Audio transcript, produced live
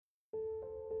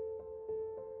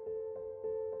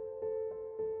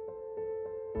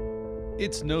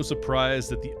It's no surprise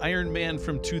that the Iron Man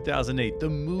from 2008, the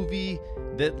movie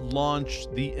that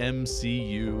launched the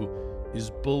MCU,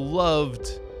 is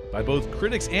beloved by both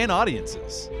critics and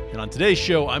audiences. And on today's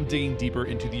show, I'm digging deeper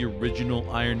into the original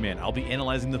Iron Man. I'll be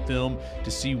analyzing the film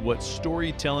to see what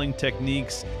storytelling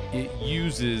techniques it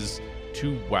uses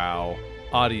to wow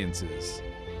audiences.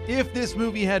 If this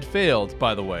movie had failed,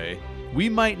 by the way, we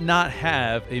might not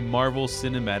have a Marvel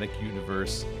Cinematic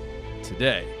Universe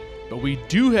today. But we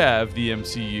do have the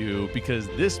MCU because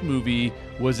this movie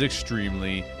was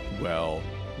extremely well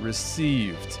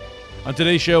received. On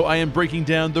today's show, I am breaking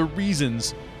down the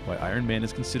reasons why Iron Man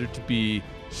is considered to be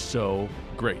so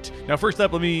great. Now, first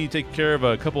up, let me take care of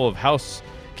a couple of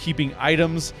housekeeping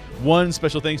items. One,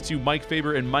 special thanks to Mike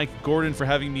Faber and Mike Gordon for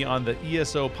having me on the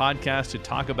ESO podcast to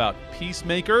talk about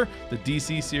Peacemaker, the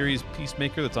DC series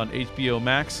Peacemaker that's on HBO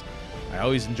Max. I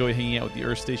always enjoy hanging out with the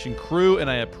Earth Station crew, and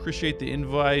I appreciate the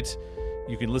invite.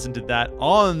 You can listen to that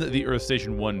on the Earth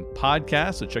Station 1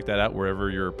 podcast, so check that out wherever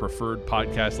your preferred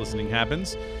podcast listening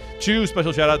happens. Two,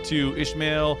 special shout out to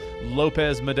Ishmael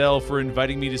Lopez Medel for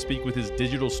inviting me to speak with his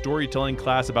digital storytelling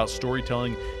class about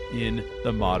storytelling in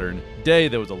the modern day.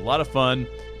 That was a lot of fun.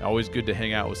 Always good to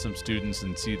hang out with some students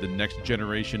and see the next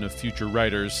generation of future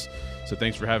writers. So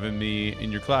thanks for having me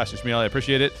in your class, Ishmael. I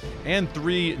appreciate it. And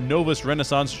three, Novus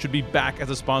Renaissance should be back as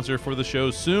a sponsor for the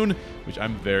show soon, which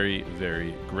I'm very,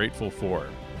 very grateful for.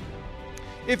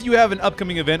 If you have an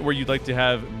upcoming event where you'd like to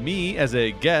have me as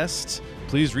a guest,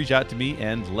 please reach out to me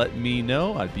and let me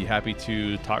know. I'd be happy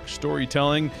to talk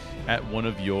storytelling at one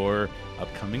of your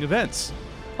upcoming events.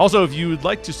 Also, if you would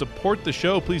like to support the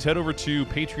show, please head over to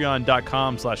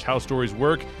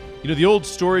patreon.com/howstorieswork. You know, the old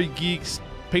Story Geeks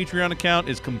Patreon account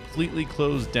is completely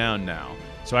closed down now.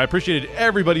 So I appreciated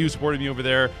everybody who supported me over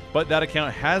there, but that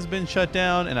account has been shut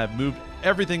down and I've moved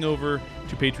everything over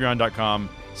to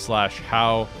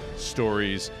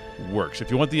patreon.com/howstorieswork. So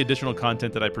if you want the additional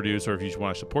content that I produce or if you just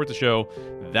want to support the show,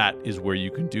 that is where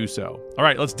you can do so. All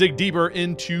right, let's dig deeper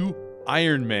into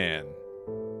Iron Man.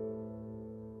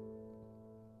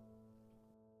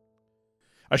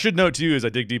 I should note, too, as I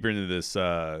dig deeper into this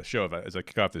show, as I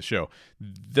kick off this show,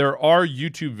 there are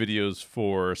YouTube videos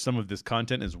for some of this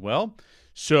content as well.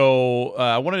 So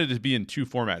I wanted it to be in two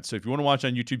formats. So if you want to watch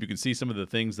on YouTube, you can see some of the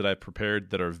things that I've prepared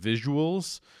that are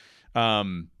visuals.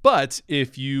 But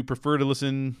if you prefer to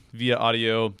listen via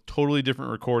audio, totally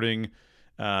different recording.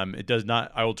 It does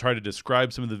not. I will try to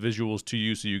describe some of the visuals to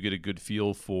you so you get a good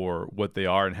feel for what they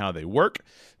are and how they work.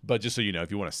 But just so you know,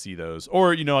 if you want to see those,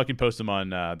 or I can post them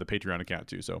on the Patreon account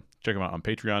too. So check them out on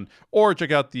Patreon or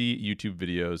check out the YouTube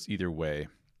videos. Either way.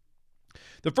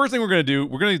 The first thing we're going to do,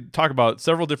 we're going to talk about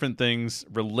several different things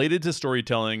related to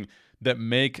storytelling that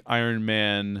make Iron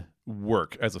Man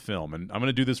work as a film. And I'm going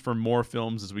to do this for more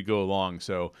films as we go along.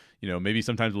 So maybe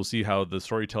sometimes we'll see how the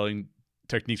storytelling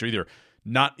techniques are either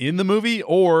not in the movie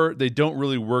or they don't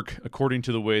really work according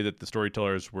to the way that the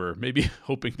storytellers were maybe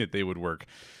hoping that they would work.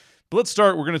 But let's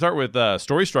start. We're going to start with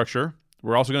story structure.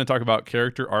 We're also going to talk about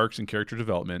character arcs and character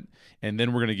development. And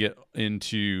then we're going to get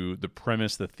into the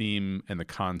premise, the theme, and the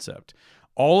concept.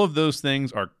 All of those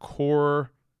things are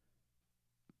core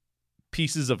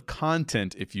pieces of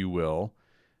content, if you will,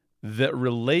 that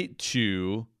relate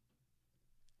to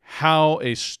how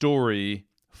a story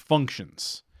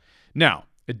functions. Now,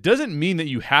 it doesn't mean that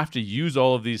you have to use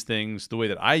all of these things the way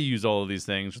that I use all of these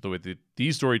things, or the way that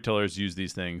these storytellers use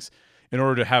these things in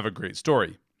order to have a great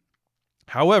story.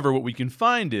 However, what we can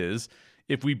find is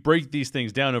if we break these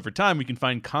things down over time, we can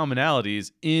find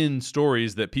commonalities in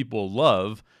stories that people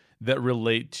love that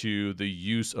relate to the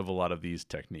use of a lot of these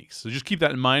techniques. So just keep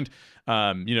that in mind.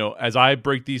 As I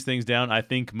break these things down, I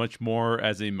think much more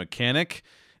as a mechanic.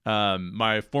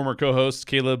 My former co-host,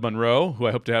 Caleb Monroe, who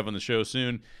I hope to have on the show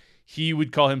soon, he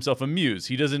would call himself a muse.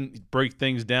 He doesn't break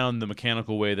things down the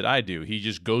mechanical way that I do. He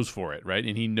just goes for it, right?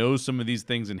 And he knows some of these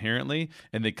things inherently,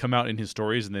 and they come out in his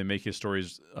stories, and they make his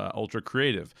stories ultra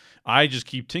creative. I just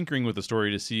keep tinkering with the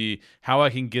story to see how I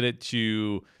can get it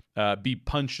to be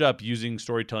punched up using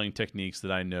storytelling techniques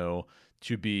that I know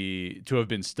to have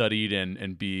been studied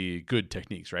and be good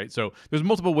techniques, right? So there's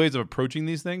multiple ways of approaching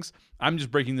these things. I'm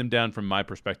just breaking them down from my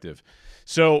perspective.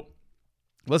 So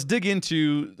let's dig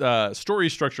into story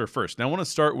structure first. Now, I want to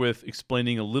start with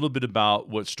explaining a little bit about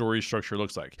what story structure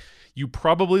looks like. You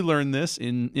probably learned this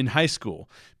in high school,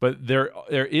 but there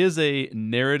is a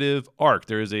narrative arc.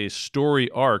 There is a story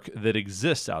arc that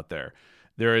exists out there.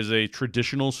 There is a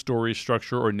traditional story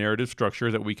structure or narrative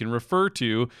structure that we can refer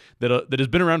to that has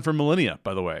been around for millennia,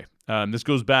 by the way. This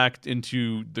goes back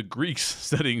into the Greeks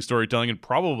studying storytelling, and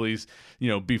probably,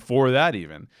 before that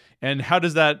even. And how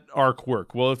does that arc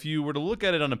work? Well, if you were to look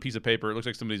at it on a piece of paper, it looks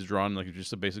like somebody's drawn like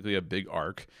just basically a big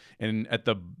arc. And at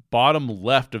the bottom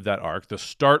left of that arc, the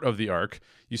start of the arc,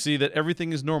 you see that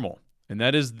everything is normal. And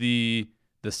that is the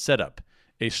setup.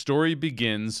 A story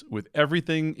begins with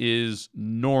everything is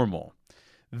normal.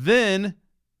 Then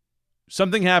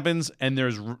something happens, and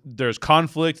there's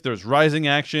conflict, there's rising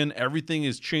action, everything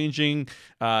is changing.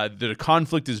 The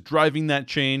conflict is driving that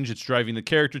change, it's driving the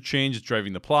character change, it's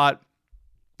driving the plot.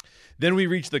 Then we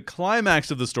reach the climax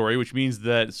of the story, which means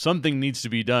that something needs to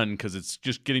be done because it's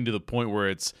just getting to the point where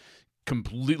it's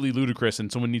completely ludicrous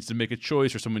and someone needs to make a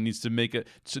choice or someone needs to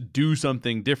do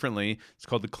something differently. It's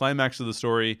called the climax of the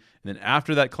story. And then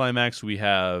after that climax, we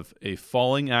have a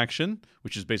falling action,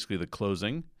 which is basically the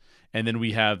closing. And then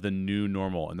we have the new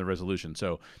normal and the resolution.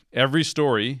 So every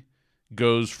story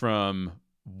goes from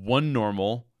one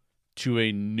normal to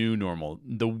a new normal.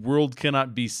 The world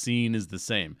cannot be seen as the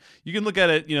same. You can look at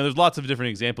it, there's lots of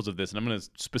different examples of this, and I'm going to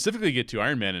specifically get to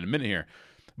Iron Man in a minute here.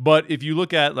 But if you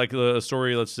look at like a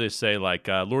story, let's just say like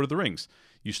Lord of the Rings,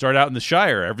 you start out in the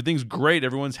Shire, everything's great,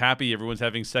 everyone's happy, everyone's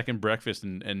having second breakfast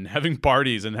and having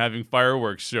parties and having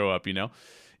fireworks show up,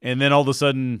 and then all of a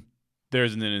sudden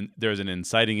there's an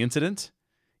inciting incident,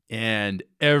 and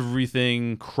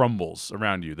everything crumbles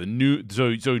around you.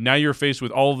 So now you're faced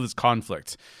with all of this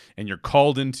conflict, and you're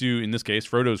called into, in this case,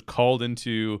 Frodo's called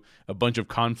into a bunch of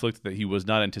conflict that he was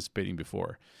not anticipating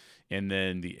before. And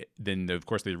then of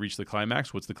course they reach the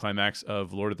climax. What's the climax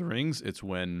of Lord of the Rings? It's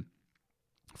when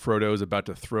Frodo is about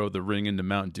to throw the ring into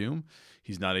Mount Doom.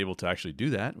 He's not able to actually do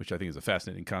that, which I think is a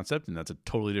fascinating concept, and that's a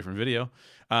totally different video.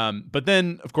 But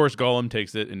then, of course, Gollum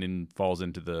takes it and then falls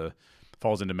into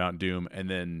Mount Doom, and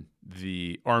then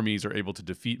the armies are able to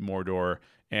defeat Mordor,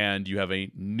 and you have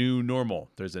a new normal.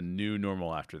 There's a new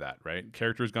normal after that, right?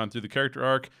 Character has gone through the character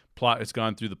arc, plot has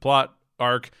gone through the plot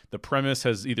arc. The premise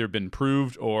has either been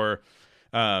proved or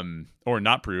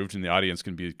not proved, and the audience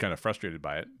can be kind of frustrated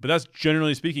by it. But that's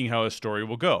generally speaking how a story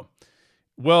will go.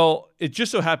 Well, it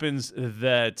just so happens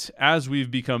that as we've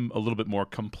become a little bit more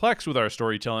complex with our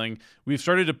storytelling, we've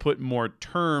started to put more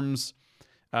terms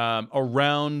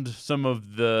around some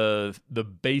of the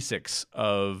basics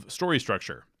of story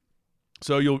structure.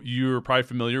 So you're probably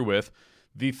familiar with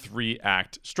the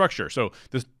 3-act structure. So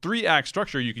this 3-act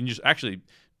structure, you can just actually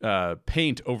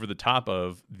paint over the top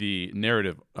of the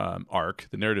narrative arc,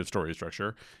 the narrative story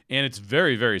structure, and it's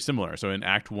very, very similar. So in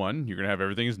Act 1, you're going to have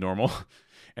everything is normal,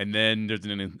 and then there's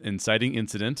an inciting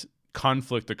incident,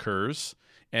 conflict occurs,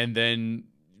 and then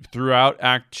throughout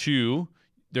Act 2,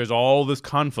 there's all this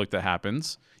conflict that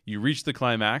happens. You reach the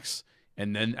climax,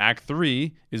 and then Act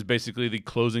 3 is basically the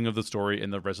closing of the story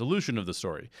and the resolution of the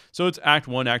story. So it's Act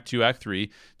 1, Act 2, Act 3.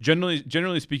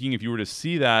 Generally speaking, if you were to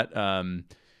see that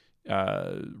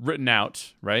written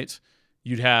out, right,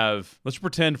 you'd have, let's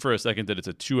pretend for a second that it's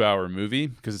a 2-hour movie,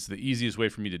 because it's the easiest way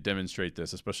for me to demonstrate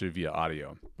this, especially via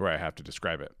audio, where I have to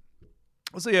describe it.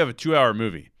 Let's say you have a 2-hour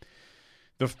movie.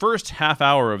 The first half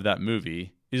hour of that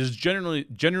movie is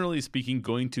generally speaking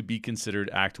going to be considered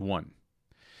Act 1.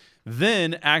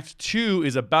 Then Act 2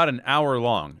 is about an hour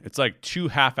long. It's like 2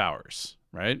 half hours,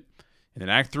 right? And then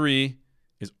Act 3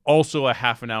 is also a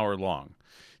half an hour long.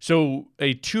 So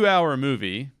a 2-hour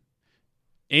movie,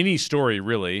 any story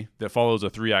really that follows a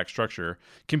 3-act structure,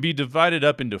 can be divided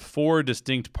up into 4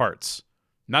 distinct parts.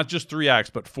 Not just 3 acts,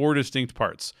 but 4 distinct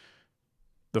parts.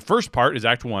 The first part is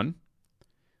Act 1.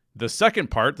 The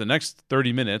second part, the next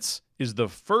 30 minutes, is the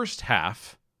first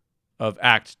half of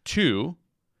Act 2.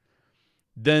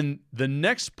 Then the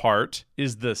next part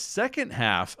is the second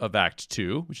half of Act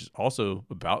 2, which is also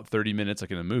about 30 minutes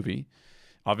like in a movie.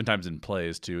 Oftentimes in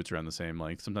plays, too, it's around the same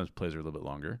length. Sometimes plays are a little bit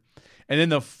longer. And then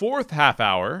the fourth half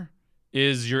hour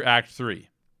is your Act 3.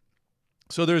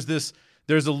 So there's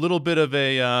a little bit of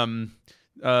a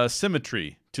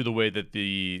symmetry to the way that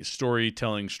the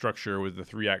storytelling structure with the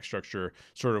 3-act structure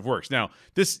sort of works. Now,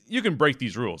 you can break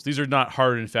these rules. These are not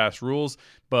hard and fast rules,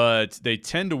 but they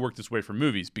tend to work this way for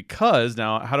movies because,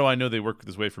 now, how do I know they work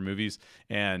this way for movies?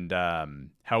 And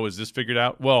how is this figured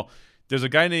out? Well, there's a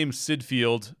guy named Sid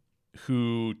Field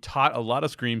who taught a lot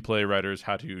of screenplay writers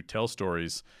how to tell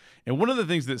stories. And one of the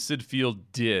things that Sid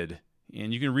Field did,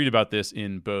 and you can read about this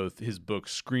in both his book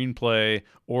Screenplay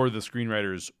or the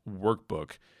Screenwriter's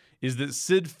Workbook, is that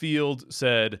Sid Field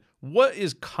said, what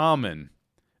is common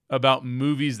about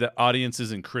movies that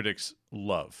audiences and critics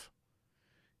love?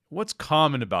 What's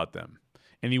common about them?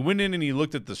 And he went in and he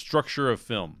looked at the structure of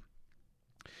film.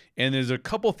 And there's a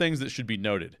couple things that should be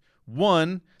noted.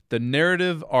 One, the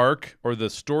narrative arc or the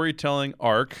storytelling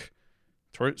arc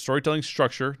storytelling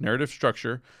structure, narrative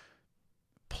structure,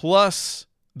 plus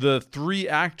the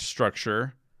 3-act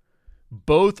structure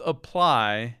both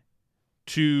apply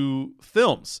to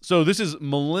films. So this is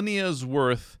millennia's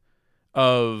worth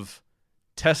of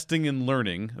testing and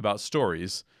learning about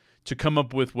stories to come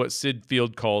up with what Sid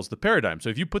Field calls the paradigm. So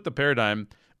if you put the paradigm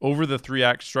over the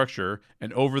 3-act structure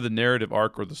and over the narrative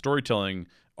arc or the storytelling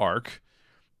arc,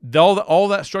 all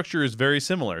that structure is very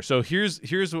similar. So here's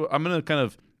what I'm going to kind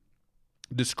of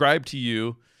describe to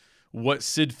you what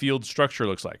Sid Field's structure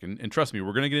looks like. And trust me,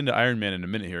 we're going to get into Iron Man in a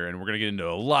minute here, and we're going to get into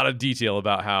a lot of detail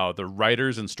about how the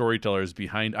writers and storytellers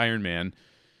behind Iron Man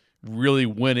really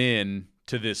went in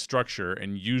to this structure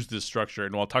and used this structure,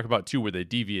 and I'll talk about too where they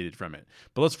deviated from it.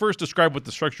 But let's first describe what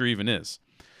the structure even is.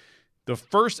 The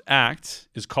first act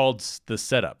is called the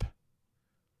setup.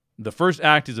 The first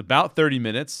act is about 30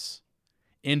 minutes,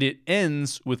 and it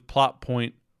ends with plot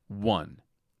point 1.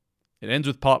 It ends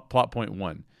with plot point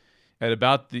 1. At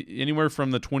about anywhere from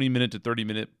the 20-minute to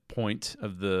 30-minute point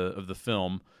of the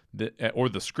film, or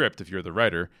the script, if you're the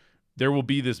writer, there will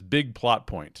be this big plot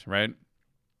point, right?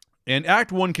 And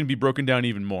Act 1 can be broken down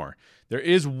even more. There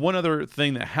is one other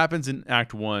thing that happens in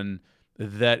Act 1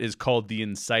 that is called the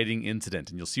inciting incident,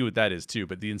 and you'll see what that is too.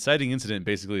 But the inciting incident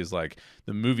basically is like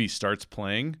the movie starts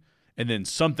playing, and then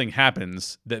something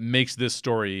happens that makes this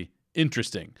story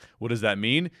interesting. What does that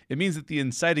mean? It means that the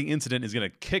inciting incident is going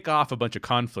to kick off a bunch of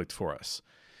conflict for us.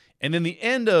 And then the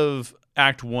end of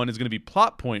Act 1 is going to be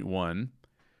plot point 1,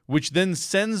 which then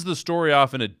sends the story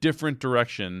off in a different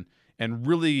direction and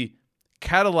really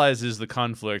catalyzes the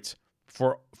conflict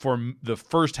for the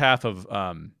first half of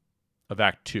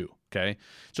Act 2. Okay,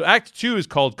 so Act 2 is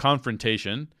called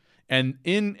confrontation, and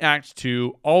in Act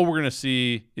 2, all we're going to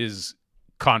see is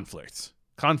conflict.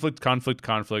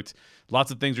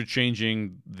 Lots of things are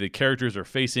changing. The characters are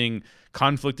facing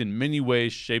conflict in many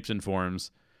ways, shapes, and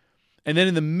forms. And then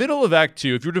in the middle of Act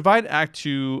 2, if you divide Act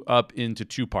 2 up into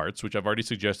 2 parts, which I've already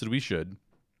suggested we should,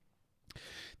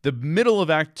 the middle of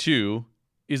Act 2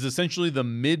 is essentially the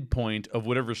midpoint of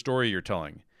whatever story you're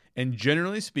telling. And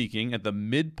generally speaking, at the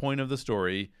midpoint of the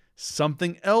story,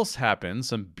 something else happens,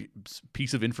 some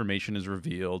piece of information is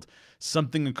revealed,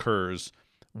 something occurs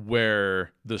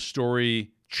where the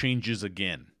story changes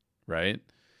again, right?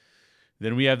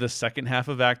 Then we have the second half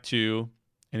of Act 2,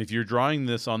 and if you're drawing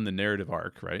this on the narrative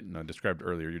arc, right, and I described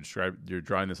earlier, you're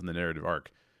drawing this on the narrative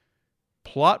arc,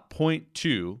 plot point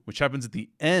 2, which happens at the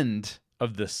end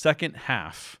of the second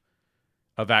half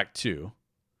of Act 2,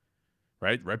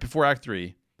 right before Act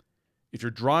 3, if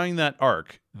you're drawing that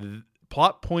arc,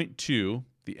 plot point 2,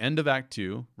 the end of Act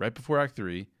 2, right before Act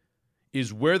 3,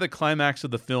 is where the climax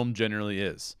of the film generally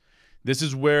is. This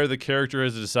is where the character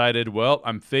has decided, well,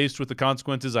 I'm faced with the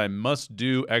consequences. I must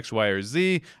do X, Y, or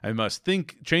Z. I must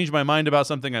change my mind about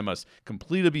something. I must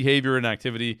complete a behavior and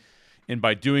activity. And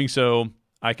by doing so,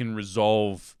 I can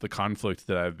resolve the conflict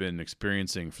that I've been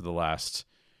experiencing for the last,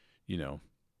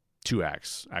 2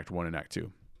 acts, Act 1 and Act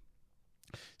 2.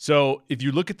 So if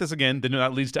you look at this again, then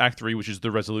that leads to Act 3, which is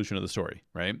the resolution of the story,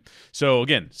 right? So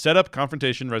again, setup,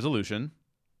 confrontation, resolution.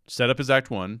 Setup is Act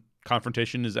 1.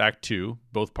 Confrontation is Act 2,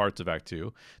 both parts of Act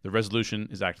 2. The resolution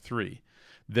is Act 3.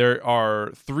 There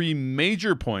are 3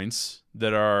 major points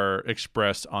that are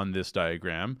expressed on this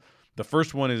diagram. The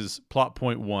first one is plot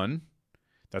point 1.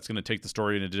 That's going to take the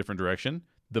story in a different direction.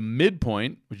 The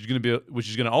midpoint, which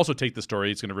is going to also take the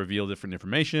story, it's going to reveal different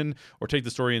information or take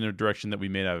the story in a direction that we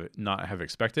may not have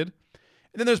expected.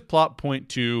 And then there's plot point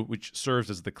 2, which serves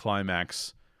as the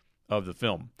climax of the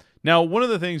film. Now, one of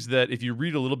the things that if you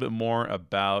read a little bit more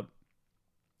about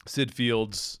Sid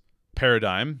Field's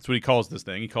paradigm, that's what he calls this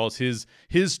thing. He calls his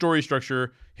story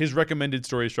structure, his recommended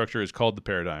story structure is called the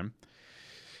paradigm.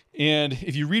 And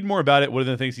if you read more about it, one of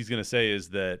the things he's going to say is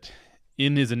that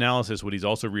in his analysis, what he's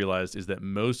also realized is that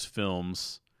most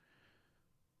films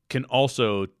can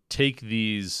also take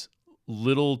these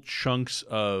little chunks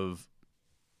of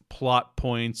plot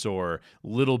points or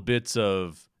little bits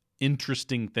of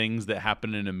interesting things that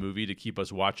happen in a movie to keep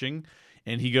us watching.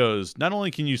 And he goes, not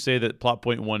only can you say that plot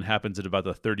point 1 happens at about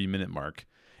the 30-minute mark,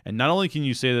 and not only can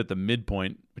you say that the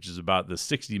midpoint, which is about the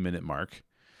 60-minute mark,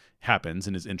 happens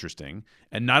and is interesting,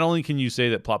 and not only can you say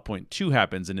that plot point 2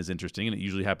 happens and is interesting, and it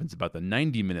usually happens about the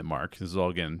 90-minute mark, this is all,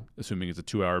 again, assuming it's a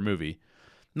 2-hour movie,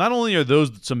 not only are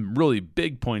those some really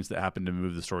big points that happen to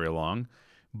move the story along,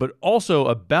 but also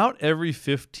about every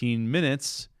 15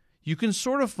 minutes, you can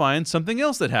sort of find something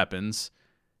else that happens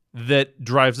that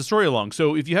drives the story along.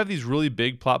 So if you have these really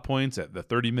big plot points at the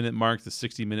 30-minute mark, the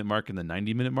 60-minute mark, and the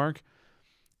 90-minute mark,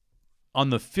 on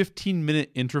the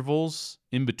 15-minute intervals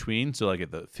in between, so like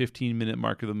at the 15-minute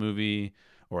mark of the movie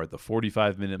or at the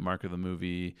 45-minute mark of the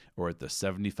movie, or at the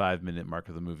 75-minute mark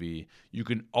of the movie. You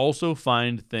can also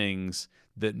find things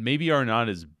that maybe are not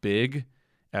as big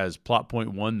as plot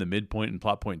point 1, the midpoint, and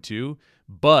plot point 2,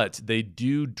 but they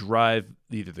do drive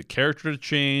either the character to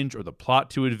change or the plot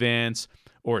to advance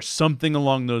or something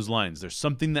along those lines. There's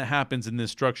something that happens in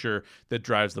this structure that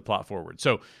drives the plot forward.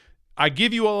 So I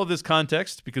give you all of this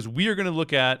context because we are going to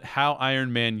look at how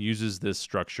Iron Man uses this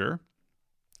structure.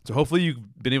 So hopefully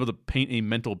you've been able to paint a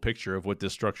mental picture of what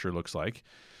this structure looks like.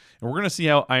 And we're going to see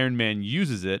how Iron Man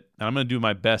uses it. And I'm going to do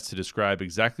my best to describe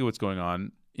exactly what's going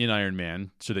on in Iron Man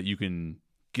so that you can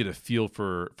get a feel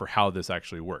for how this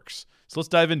actually works. So let's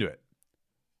dive into it.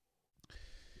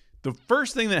 The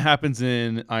first thing that happens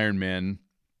in Iron Man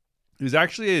is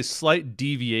actually a slight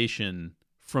deviation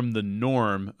from the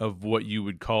norm of what you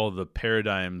would call the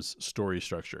Paradigm's story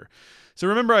structure. So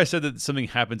remember I said that something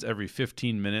happens every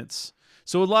 15 minutes.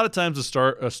 So a lot of times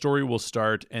a story will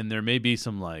start and there may be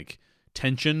some like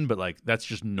tension, but like that's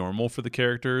just normal for the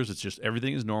characters. It's just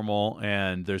everything is normal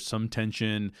and there's some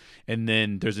tension and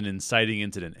then there's an inciting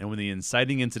incident. And when the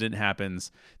inciting incident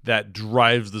happens, that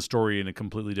drives the story in a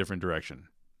completely different direction.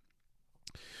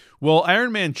 Well,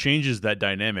 Iron Man changes that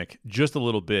dynamic just a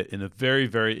little bit in a very,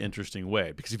 very interesting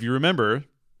way. Because if you remember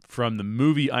from the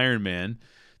movie Iron Man,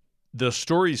 the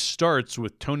story starts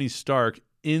with Tony Stark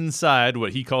inside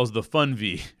what he calls the Fun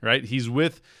V, right? He's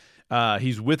with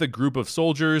a group of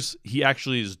soldiers. He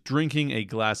actually is drinking a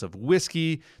glass of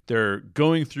whiskey. They're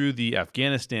going through the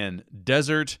Afghanistan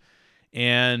desert,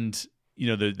 and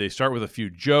they start with a few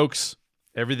jokes.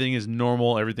 Everything is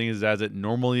normal. Everything is as it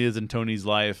normally is in Tony's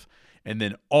life. And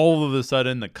then all of a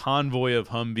sudden, the convoy of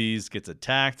Humvees gets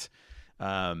attacked.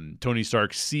 Tony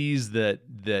Stark sees that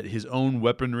his own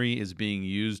weaponry is being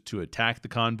used to attack the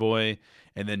convoy,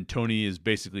 and then Tony is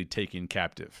basically taken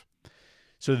captive.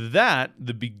 So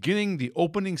the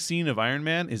opening scene of Iron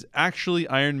Man is actually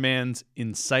Iron Man's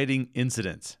inciting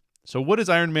incident. So what does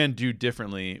Iron Man do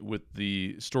differently with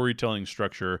the storytelling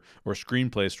structure or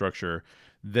screenplay structure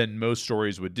than most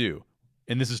stories would do?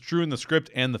 And this is true in the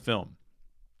script and the film.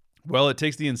 Well, it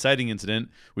takes the inciting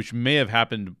incident, which may have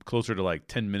happened closer to like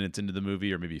 10 minutes into the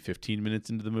movie or maybe 15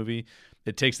 minutes into the movie.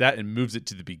 It takes that and moves it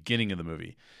to the beginning of the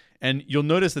movie. And you'll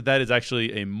notice that is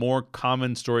actually a more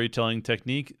common storytelling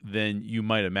technique than you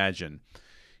might imagine.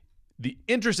 The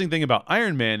interesting thing about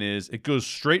Iron Man is it goes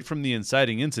straight from the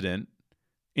inciting incident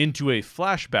into a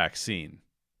flashback scene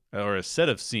or a set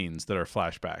of scenes that are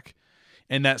flashback.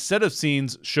 And that set of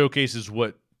scenes showcases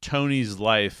what Tony's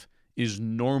life is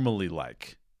normally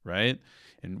like. Right?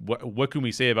 And what can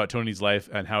we say about Tony's life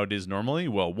and how it is normally?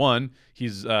 Well, one,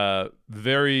 he's a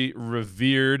very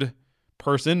revered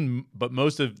person, but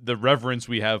most of the reverence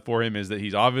we have for him is that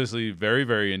he's obviously very,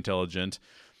 very intelligent,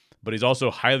 but he's also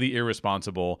highly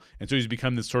irresponsible. And so he's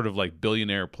become this sort of like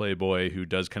billionaire playboy who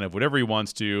does kind of whatever he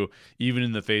wants to, even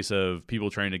in the face of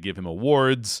people trying to give him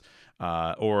awards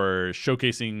or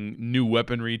showcasing new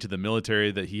weaponry to the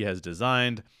military that he has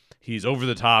designed. He's over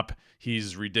the top.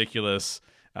 He's ridiculous.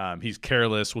 He's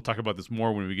careless. We'll talk about this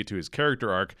more when we get to his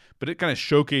character arc, but it kind of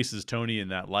showcases Tony in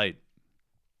that light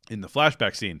in the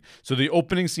flashback scene. So the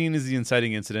opening scene is the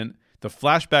inciting incident. The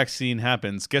flashback scene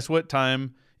happens. Guess what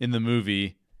time in the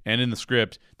movie and in the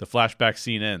script the flashback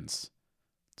scene ends?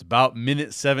 It's about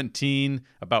minute 17,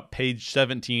 about page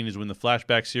 17 is when the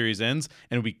flashback series ends,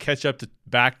 and we catch up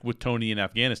back with Tony in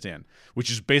Afghanistan, which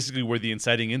is basically where the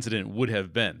inciting incident would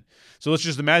have been. So let's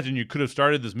just imagine you could have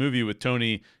started this movie with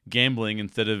Tony gambling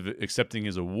instead of accepting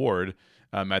his award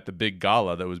at the big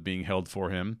gala that was being held for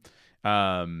him.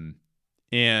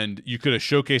 And you could have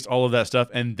showcased all of that stuff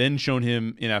and then shown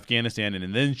him in Afghanistan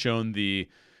and then shown the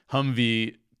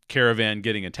Humvee caravan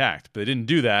getting attacked. But they didn't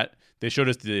do that. They showed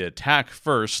us the attack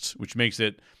first, which makes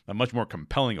it a much more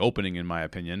compelling opening, in my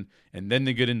opinion. And then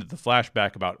they get into the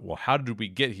flashback about, well, how did we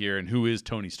get here and who is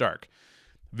Tony Stark?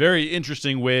 Very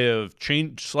interesting way of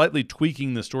slightly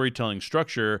tweaking the storytelling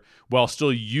structure while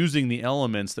still using the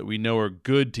elements that we know are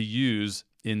good to use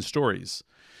in stories.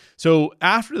 So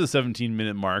after the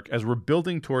 17-minute mark, as we're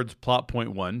building towards plot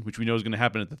point 1, which we know is going to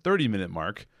happen at the 30-minute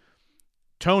mark,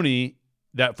 Tony,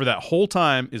 that for that whole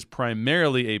time, is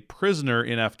primarily a prisoner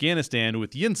in Afghanistan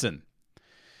with Yinsen.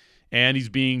 And he's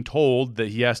being told that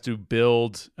he has to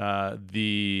build I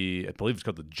believe it's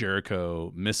called the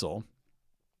Jericho missile.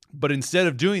 But instead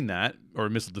of doing that, or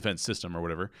missile defense system or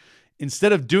whatever,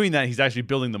 instead of doing that, he's actually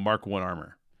building the Mark I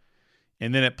armor.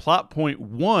 And then at plot point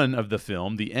 1 of the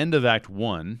film, the end of Act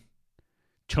 1,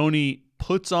 Tony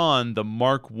puts on the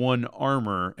Mark I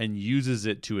armor and uses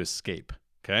it to escape.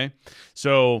 Okay?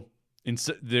 So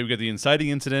we've got the inciting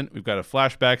incident. We've got a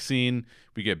flashback scene.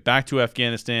 We get back to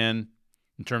Afghanistan.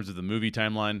 in terms of the movie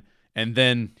timeline. And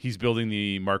then he's building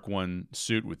the Mark I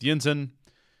suit with Yinsen.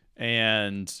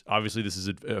 And obviously this is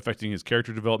affecting his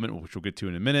character development, which we'll get to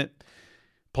in a minute.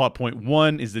 Plot point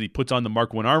 1 is that he puts on the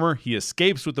Mark I armor. He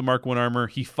escapes with the Mark I armor.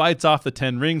 He fights off the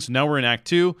 10 rings. So now we're in Act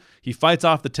 2. He fights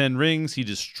off the 10 rings. He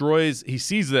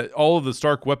sees that all of the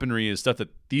Stark weaponry is stuff that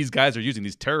these guys are using.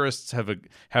 These terrorists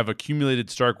have accumulated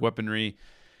Stark weaponry.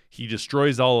 He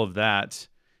destroys all of that.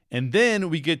 And then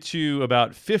we get to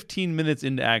about 15 minutes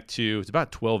into Act 2. It's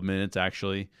about 12 minutes,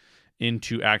 actually,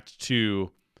 into Act 2.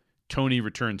 Tony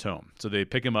returns home. So they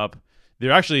pick him up.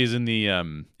 There actually is in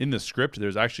the script,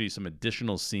 there's actually some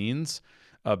additional scenes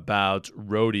about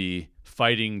Rhodey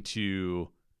fighting to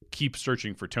keep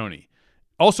searching for Tony.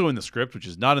 Also in the script, which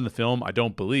is not in the film, I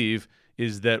don't believe,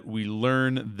 is that we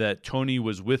learn that Tony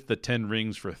was with the 10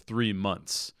 Rings for 3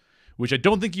 months, which I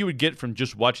don't think you would get from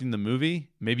just watching the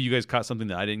movie. Maybe you guys caught something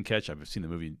that I didn't catch. I've seen the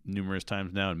movie numerous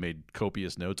times now and made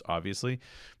copious notes, obviously.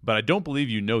 But I don't believe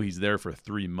he's there for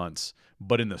 3 months.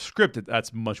 But in the script,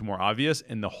 that's much more obvious.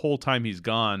 And the whole time he's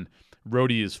gone,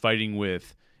 Rhodey is fighting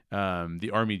with the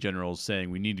army generals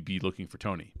saying, we need to be looking for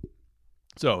Tony.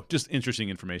 So just interesting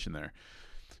information there.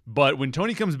 But when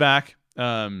Tony comes back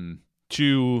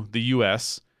to the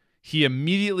U.S., he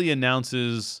immediately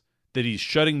announces that he's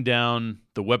shutting down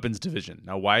the weapons division.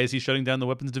 Now, why is he shutting down the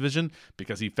weapons division?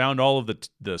 Because he found all of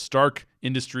the Stark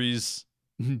Industries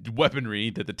weaponry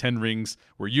that the 10 Rings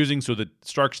were using. So the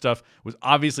Stark stuff was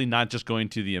obviously not just going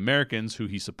to the Americans who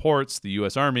he supports, the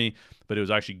U.S. Army, but it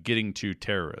was actually getting to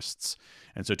terrorists.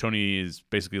 And so Tony is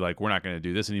basically like, we're not going to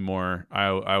do this anymore.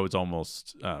 I was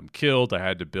almost killed. I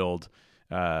had to build,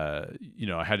 I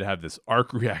had to have this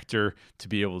arc reactor to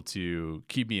be able to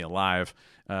keep me alive.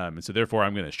 And so therefore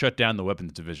I'm going to shut down the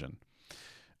weapons division.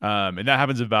 And that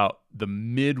happens about the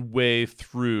midway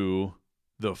through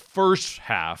the first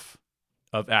half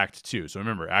of Act 2. So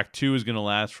remember, Act 2 is going to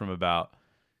last from about,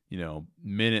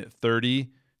 minute 30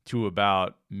 to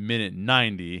about minute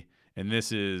 90. And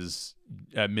this is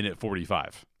at minute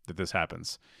 45 that this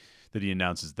happens, that he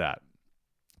announces that.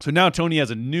 So now Tony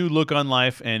has a new look on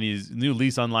life and he's new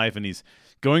lease on life, and he's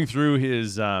going through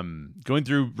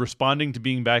responding to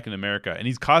being back in America, and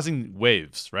he's causing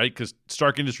waves, right? Because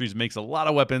Stark Industries makes a lot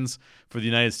of weapons for the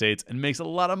United States and makes a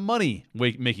lot of money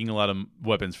making a lot of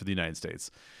weapons for the United States.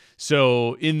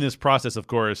 So in this process, of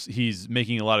course, he's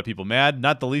making a lot of people mad,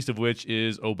 not the least of which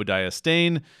is Obadiah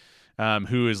Stane,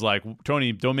 who is like,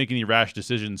 Tony, don't make any rash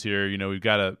decisions here. We've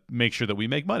got to make sure that we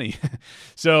make money.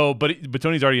 So, but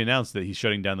Tony's already announced that he's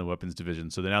shutting down the weapons division.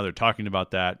 So now they're talking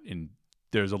about that, and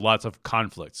there's lots of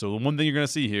conflict. So the one thing you're going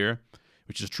to see here,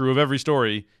 which is true of every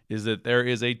story, is that there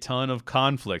is a ton of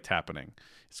conflict happening.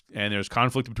 And there's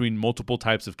conflict between multiple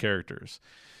types of characters.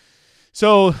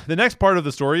 So the next part of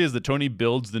the story is that Tony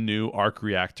builds the new arc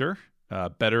reactor,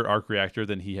 better arc reactor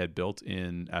than he had built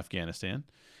in Afghanistan.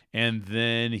 And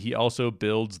then he also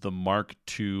builds the Mark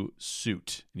II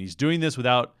suit. And he's doing this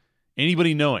without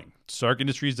anybody knowing. Stark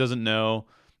Industries doesn't know.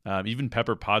 Even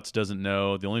Pepper Potts doesn't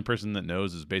know. The only person that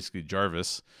knows is basically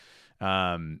Jarvis.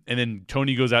 And then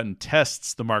Tony goes out and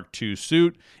tests the Mark II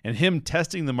suit. And him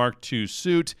testing the Mark II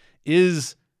suit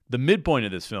is the midpoint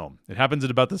of this film. It happens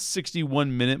at about the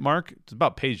 61-minute mark. It's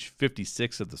about page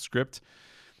 56 of the script.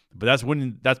 But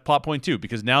that's plot point 2,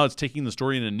 because now it's taking the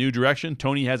story in a new direction.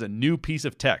 Tony has a new piece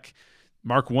of tech.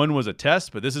 Mark I was a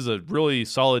test, but this is a really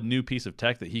solid new piece of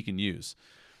tech that he can use.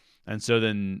 And so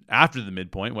then after the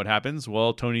midpoint, what happens?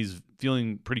 Well, Tony's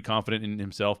feeling pretty confident in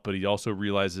himself, but he also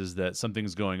realizes that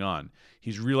something's going on.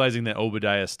 He's realizing that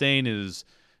Obadiah Stane is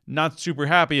not super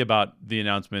happy about the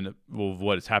announcement of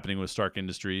what is happening with Stark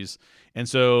Industries. And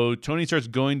so Tony starts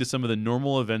going to some of the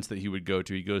normal events that he would go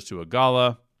to. He goes to a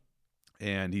gala,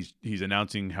 and he's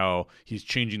announcing how he's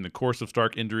changing the course of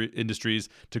Stark Industries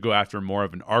to go after more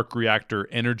of an arc reactor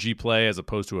energy play as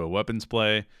opposed to a weapons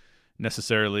play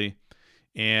necessarily.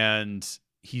 And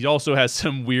he also has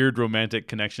some weird romantic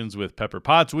connections with Pepper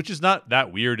Potts, which is not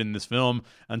that weird in this film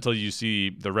until you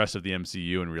see the rest of the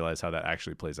MCU and realize how that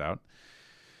actually plays out.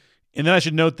 And then I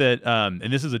should note that,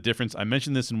 and this is a difference, I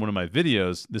mentioned this in one of my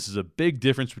videos, this is a big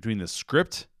difference between the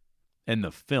script and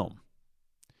the film.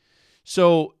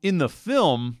 So in the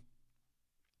film,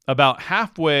 about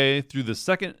halfway through the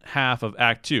second half of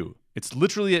Act 2, it's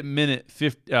literally at minute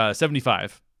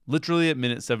 75, literally at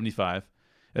minute 75,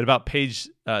 at about page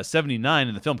 79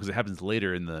 in the film, because it happens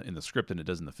later in the script than it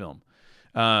does in the film.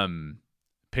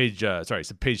 Page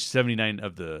 79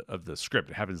 of the script.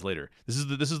 It happens later. This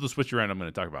is the switch around I'm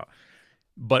going to talk about.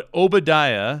 But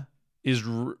Obadiah is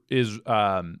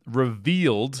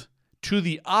revealed to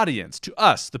the audience, to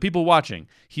us, the people watching.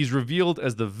 He's revealed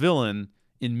as the villain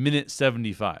in minute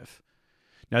 75.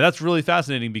 Now, that's really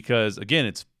fascinating because, again,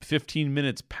 it's 15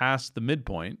 minutes past the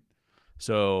midpoint.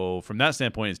 So from that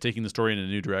standpoint, it's taking the story in a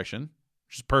new direction,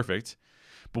 which is perfect.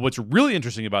 But what's really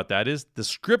interesting about that is the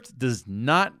script does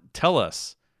not tell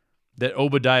us that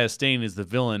Obadiah Stane is the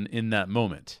villain in that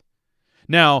moment.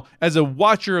 Now, as a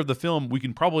watcher of the film, we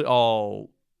can probably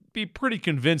all be pretty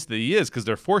convinced that he is because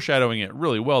they're foreshadowing it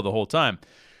really well the whole time.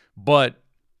 But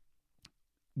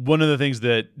one of the things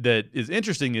that is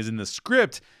interesting is in the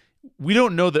script, we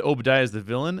don't know that Obadiah is the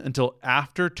villain until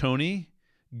after Tony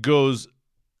goes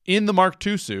in the Mark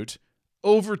II suit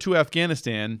over to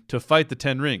Afghanistan to fight the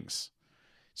Ten Rings.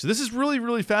 So this is really,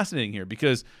 really fascinating here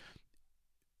because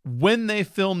when they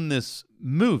filmed this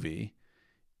movie,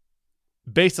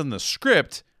 based on the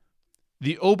script,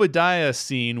 the Obadiah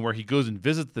scene where he goes and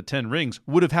visits the Ten Rings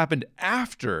would have happened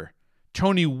after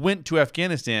Tony went to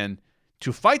Afghanistan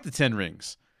to fight the Ten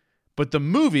Rings. But the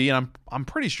movie, and I'm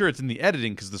pretty sure it's in the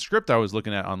editing because the script I was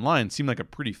looking at online seemed like a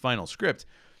pretty final script.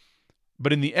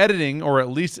 But in the editing, or at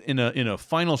least in a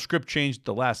final script change at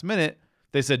the last minute,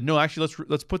 they said, no, actually,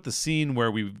 let's put the scene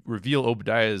where we reveal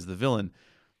Obadiah as the villain.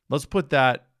 Let's put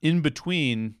that in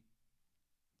between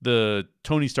the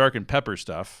Tony Stark and Pepper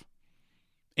stuff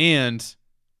and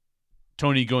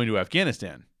Tony going to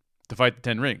Afghanistan to fight the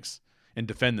Ten Rings and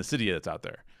defend the city that's out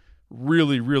there.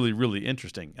 Really, really, really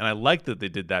interesting. And I like that they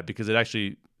did that because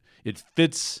it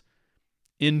fits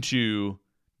into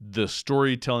the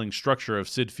storytelling structure of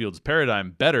Sid Field's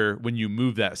paradigm better when you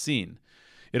move that scene.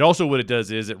 It also, what it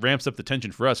does is it ramps up the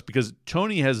tension for us because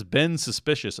Tony has been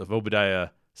suspicious of Obadiah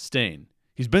Stane.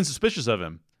 He's been suspicious of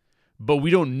him, but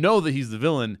we don't know that he's the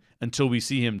villain until we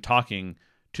see him talking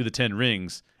to the Ten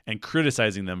Rings and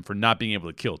criticizing them for not being able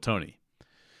to kill Tony.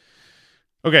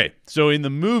 Okay, so in the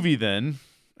movie then,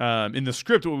 in the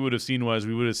script, what we would have seen was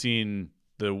we would have seen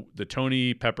the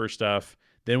Tony Pepper stuff.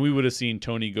 Then we would have seen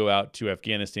Tony go out to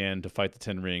Afghanistan to fight the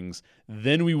Ten Rings.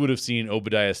 Then we would have seen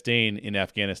Obadiah Stane in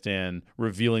Afghanistan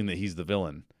revealing that he's the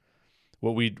villain.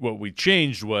 What we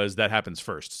changed was that happens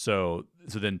first. So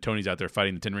then Tony's out there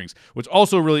fighting the Ten Rings. What's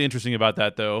also really interesting about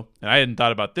that, though, and I hadn't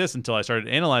thought about this until I started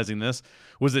analyzing this,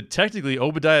 was that technically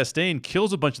Obadiah Stane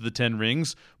kills a bunch of the Ten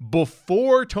Rings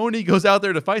before Tony goes out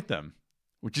there to fight them.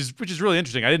 Which is really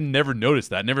interesting. I never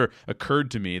noticed that. It never occurred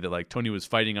to me that like Tony was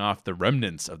fighting off the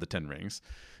remnants of the Ten Rings,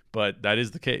 but that is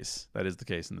the case. That is the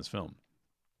case in this film.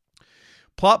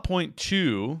 Plot point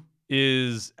 2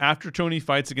 is after Tony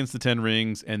fights against the Ten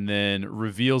Rings and then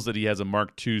reveals that he has a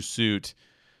Mark II suit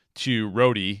to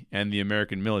Rhodey and the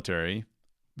American military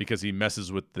because he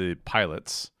messes with the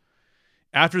pilots.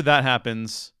 After that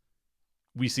happens,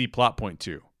 we see plot point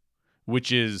 2,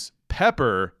 which is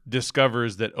Pepper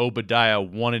discovers that Obadiah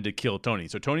wanted to kill Tony.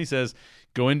 So Tony says,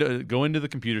 go into the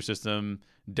computer system,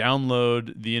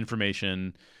 download the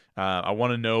information. I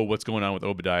want to know what's going on with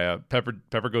Obadiah.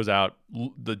 Pepper goes out,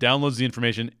 downloads the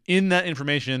information. In that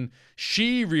information,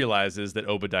 she realizes that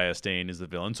Obadiah Stane is the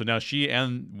villain. So now she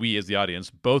and we as the audience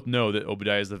both know that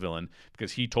Obadiah is the villain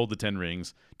because he told the Ten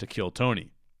Rings to kill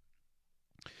Tony.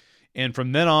 And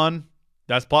from then on,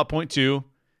 that's plot point 2.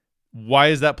 Why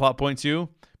is that plot point 2?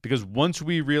 Because once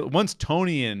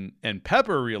Tony and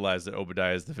Pepper realize that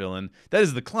Obadiah is the villain, that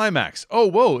is the climax. Oh,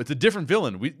 whoa, it's a different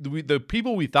villain. The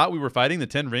people we thought we were fighting, the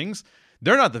Ten Rings,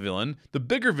 they're not the villain. The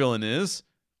bigger villain is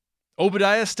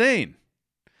Obadiah Stane.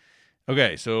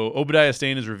 Okay, so Obadiah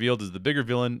Stane is revealed as the bigger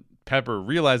villain. Pepper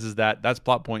realizes that. That's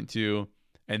plot point 2.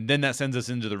 And then that sends us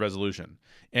into the resolution.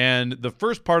 And the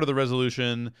first part of the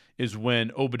resolution is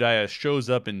when Obadiah shows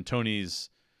up in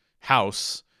Tony's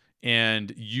house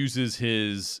and uses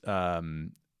his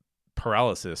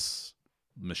paralysis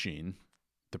machine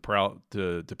to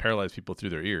paralyze people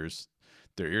through their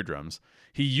eardrums.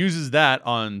 He uses that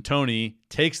on Tony,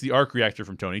 takes the arc reactor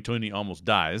from Tony. Tony almost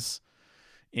dies.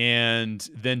 And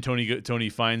then Tony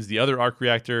finds the other arc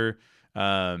reactor,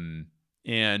 and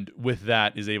with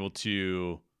that is able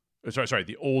to...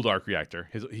 the old arc reactor.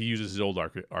 He uses his old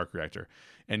arc reactor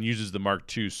and uses the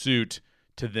Mark II suit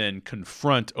to then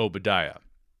confront Obadiah.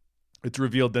 It's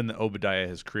revealed then that Obadiah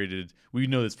has created, we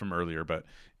know this from earlier, but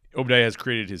Obadiah has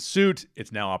created his suit.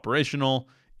 It's now operational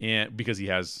and because he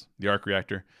has the arc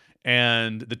reactor,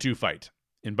 and the two fight.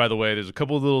 And by the way, there's a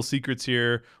couple of little secrets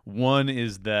here. One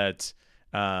is that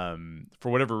for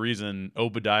whatever reason,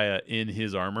 Obadiah in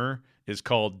his armor is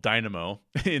called Dynamo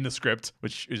in the script,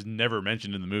 which is never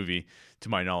mentioned in the movie to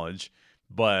my knowledge.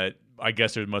 But I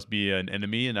guess there must be an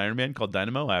enemy in Iron Man called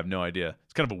Dynamo. I have no idea.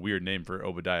 It's kind of a weird name for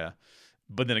Obadiah.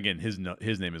 But then again, his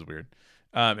name is weird.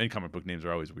 And comic book names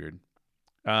are always weird.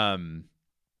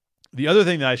 The other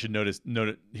thing that I should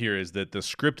note here is that the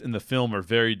script and the film are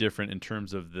very different in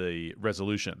terms of the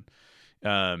resolution.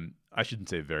 I shouldn't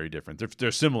say very different.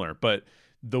 They're similar, but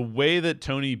the way that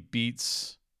Tony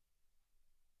beats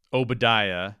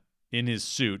Obadiah in his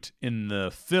suit in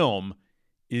the film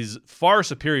is far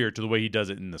superior to the way he does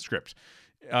it in the script.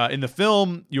 In the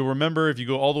film, you'll remember, if you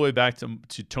go all the way back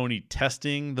to Tony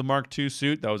testing the Mark II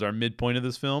suit, that was our midpoint of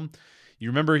this film. You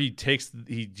remember he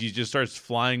just starts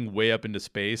flying way up into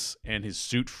space and his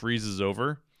suit freezes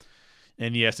over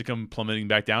and he has to come plummeting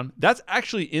back down. That's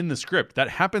actually in the script. That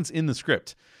happens in the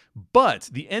script. But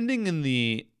the ending in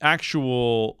the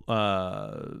actual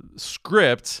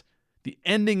script, the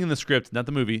ending in the script, not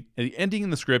the movie, the ending in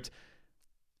the script,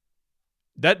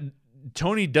 that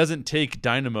Tony doesn't take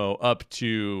Dynamo up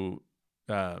to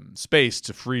space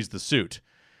to freeze the suit,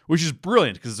 which is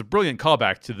brilliant because it's a brilliant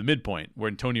callback to the midpoint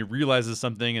when Tony realizes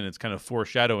something and it's kind of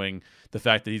foreshadowing the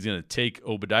fact that he's going to take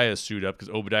Obadiah's suit up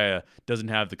because Obadiah doesn't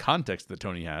have the context that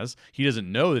Tony has. He doesn't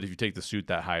know that if you take the suit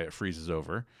that high, it freezes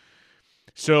over.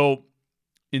 So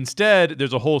instead,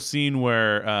 there's a whole scene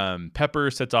where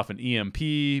Pepper sets off an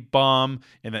EMP bomb,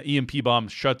 and that EMP bomb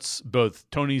shuts both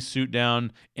Tony's suit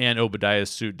down and Obadiah's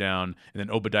suit down, and then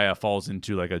Obadiah falls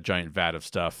into like a giant vat of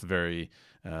stuff, very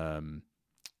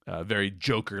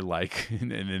Joker-like, and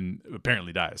then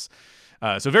apparently dies.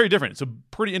 So very different. So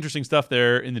pretty interesting stuff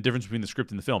there in the difference between the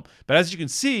script and the film. But as you can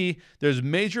see, there's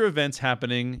major events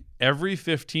happening every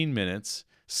 15 minutes,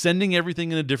 sending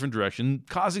everything in a different direction,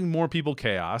 causing more people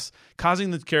chaos,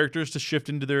 causing the characters to shift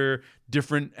into their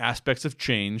different aspects of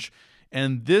change.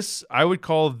 And this, I would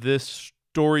call this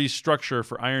story structure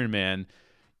for Iron Man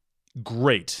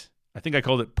great. I think I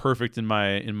called it perfect in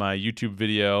my YouTube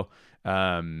video.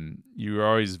 You're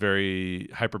always very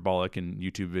hyperbolic in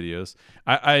YouTube videos.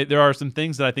 There are some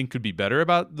things that I think could be better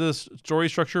about the story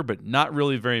structure, but not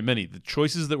really very many. The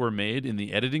choices that were made in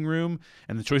the editing room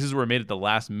and the choices that were made at the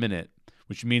last minute,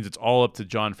 which means it's all up to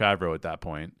Jon Favreau at that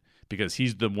point because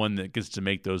he's the one that gets to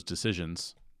make those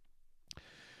decisions.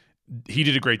 He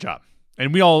did a great job.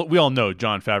 And we all know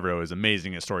Jon Favreau is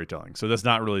amazing at storytelling, so that's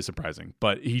not really surprising,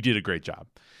 but he did a great job.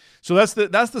 So that's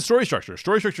the story structure.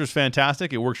 Story structure is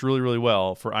fantastic. It works really, really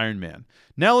well for Iron Man.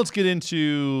 Now let's get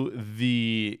into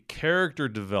the character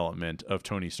development of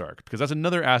Tony Stark, because that's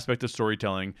another aspect of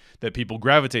storytelling that people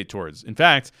gravitate towards. In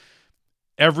fact,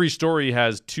 every story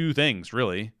has two things,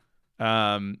 really.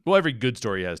 Every good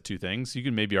story has two things. You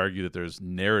can maybe argue that there's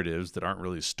narratives that aren't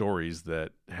really stories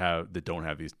that don't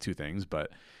have these two things,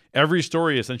 but every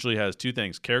story essentially has two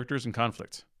things: characters and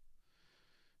conflict.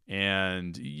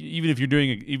 And even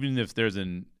if there's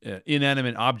an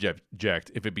inanimate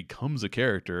object, if it becomes a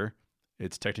character,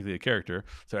 it's technically a character.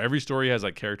 So every story has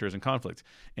like characters and conflict,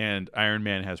 and Iron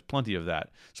Man has plenty of that.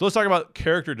 So let's talk about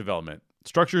character development.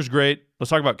 Structure is great.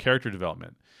 Let's talk about character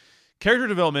development. Character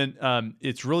development,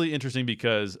 it's really interesting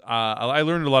because I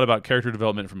learned a lot about character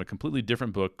development from a completely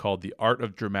different book called The Art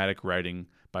of Dramatic Writing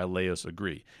by Leos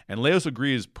Agri. And Leos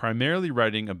Agri is primarily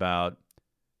writing about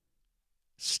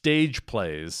stage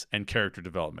plays and character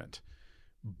development.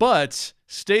 But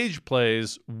stage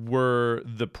plays were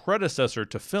the predecessor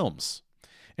to films.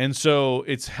 And so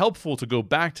it's helpful to go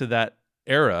back to that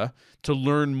era to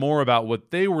learn more about what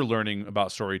they were learning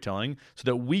about storytelling so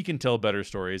that we can tell better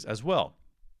stories as well.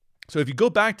 So if you go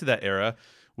back to that era,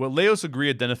 what Leos Agri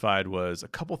identified was a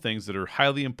couple things that are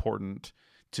highly important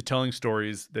to telling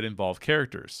stories that involve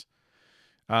characters.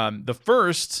 The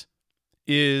first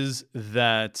is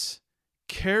that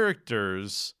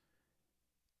characters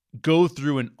go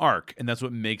through an arc, and that's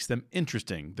what makes them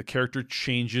interesting. The character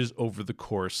changes over the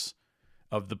course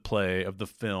of the play, of the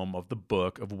film, of the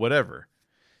book, of whatever.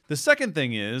 The second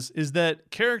thing is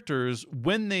that characters,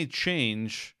 when they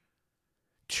change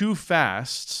too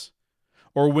fast,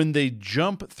 or when they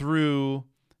jump through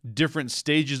different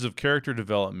stages of character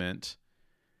development,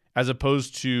 as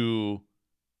opposed to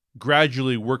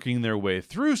gradually working their way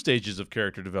through stages of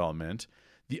character development,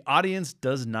 the audience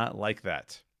does not like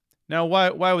that. Now,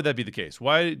 why would that be the case?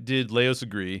 Why did Leos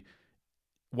Agri?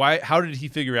 How did he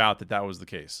figure out that was the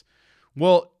case?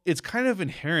 Well, it's kind of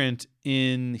inherent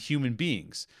in human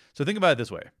beings. So think about it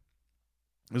this way.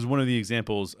 This is one of the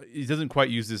examples. He doesn't quite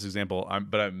use this example,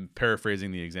 but I'm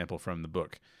paraphrasing the example from the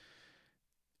book.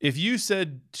 If you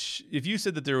said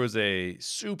that there was a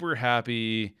super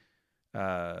happy,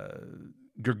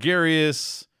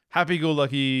 gregarious,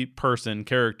 happy-go-lucky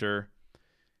character,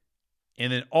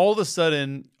 and then all of a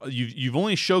sudden you've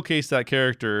only showcased that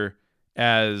character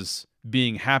as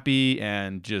being happy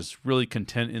and just really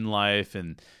content in life,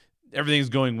 and everything's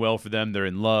going well for them, they're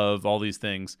in love, all these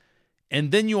things,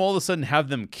 and then you all of a sudden have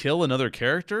them kill another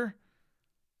character?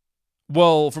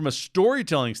 Well, from a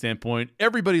storytelling standpoint,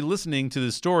 everybody listening to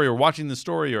this story or watching the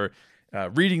story or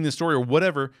reading the story or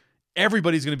whatever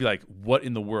everybody's going to be like, what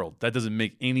in the world? That doesn't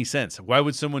make any sense. Why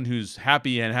would someone who's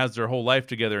happy and has their whole life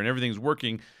together and everything's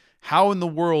working, how in the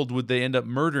world would they end up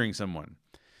murdering someone?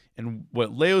 And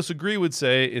what Leos Agree would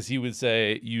say is he would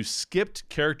say, you skipped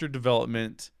character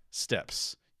development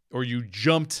steps, or you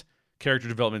jumped character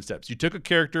development steps. You took a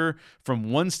character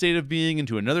from one state of being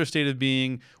into another state of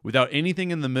being without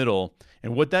anything in the middle.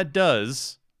 And what that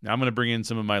does, now I'm going to bring in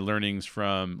some of my learnings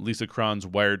from Lisa Cron's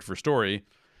Wired for Story.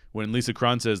 When Lisa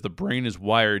Cron says the brain is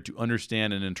wired to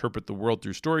understand and interpret the world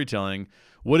through storytelling,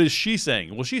 what is she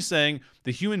saying? Well, she's saying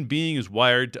the human being is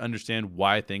wired to understand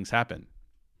why things happen.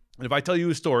 And if I tell you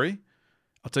a story,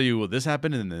 I'll tell you, well, this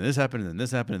happened, and then this happened, and then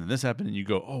this happened, and then this happened, and you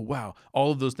go, oh, wow,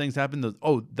 all of those things happened.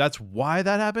 Oh, that's why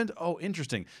that happened? Oh,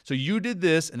 interesting. So you did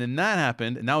this, and then that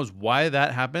happened, and that was why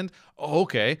that happened? Oh,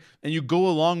 okay. And you go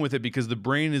along with it because the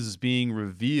brain is being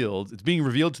revealed. It's being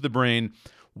revealed to the brain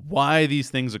why these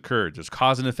things occurred. There's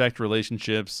cause and effect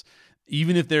relationships.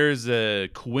 Even if there's a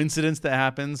coincidence that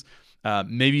happens,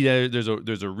 maybe there's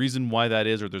a reason why that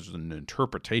is, or there's an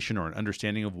interpretation or an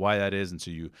understanding of why that is, and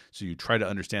so you try to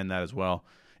understand that as well.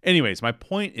 Anyways, my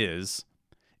point is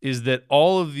that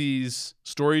all of these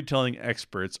storytelling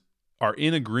experts are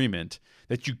in agreement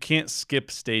that you can't skip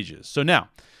stages. So now,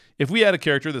 if we had a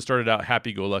character that started out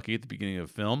happy-go-lucky at the beginning of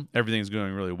the film, everything's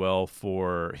going really well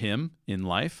for him in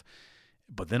life,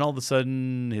 but then all of a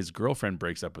sudden his girlfriend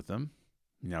breaks up with him.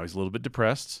 Now he's a little bit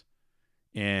depressed.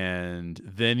 And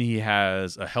then he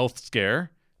has a health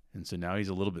scare, and so now he's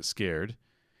a little bit scared.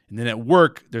 And then at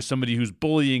work, there's somebody who's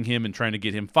bullying him and trying to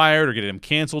get him fired or get him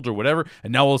canceled or whatever.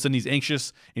 And now all of a sudden he's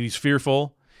anxious and he's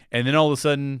fearful. And then all of a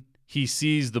sudden he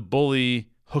sees the bully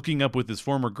hooking up with his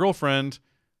former girlfriend.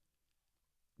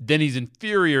 Then he's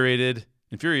infuriated.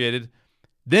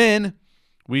 Then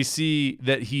we see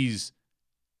that he's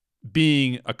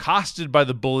being accosted by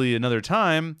the bully another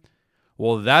time.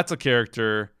 Well, that's a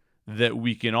character that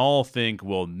we can all think,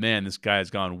 well, man, this guy's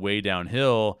gone way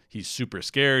downhill. He's super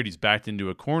scared. He's backed into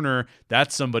a corner.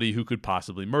 That's somebody who could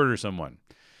possibly murder someone.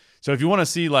 So if you want to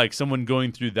see like someone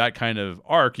going through that kind of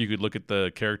arc, you could look at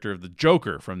the character of the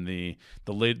Joker from the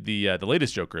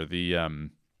latest Joker. Of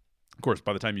course,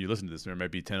 by the time you listen to this, there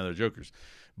might be 10 other Jokers,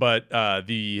 but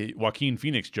the Joaquin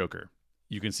Phoenix Joker.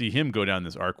 You can see him go down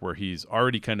this arc where he's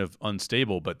already kind of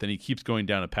unstable, but then he keeps going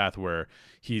down a path where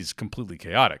he's completely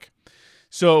chaotic.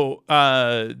 So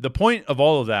the point of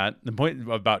all of that, the point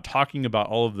about talking about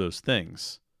all of those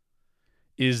things,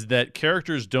 is that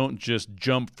characters don't just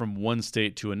jump from one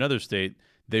state to another state.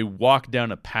 They walk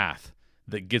down a path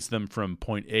that gets them from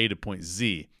point A to point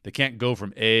Z. They can't go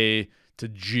from A to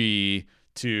G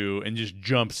and just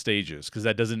jump stages, because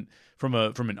that doesn't, from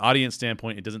an audience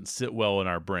standpoint, it doesn't sit well in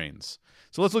our brains.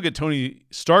 So let's look at Tony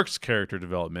Stark's character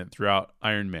development throughout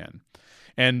Iron Man.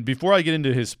 And before I get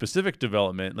into his specific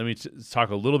development, let me talk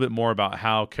a little bit more about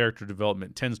how character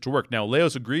development tends to work. Now,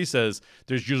 Leos Agree says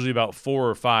there's usually about 4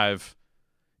 or 5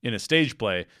 in a stage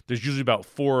play. There's usually about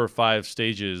 4 or 5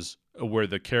 stages where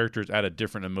the character's at a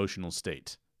different emotional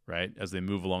state, right, as they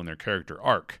move along their character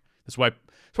arc. That's why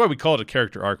we call it a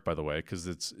character arc, by the way, because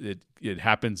it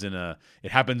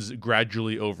happens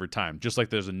gradually over time. Just like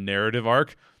there's a narrative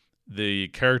arc, the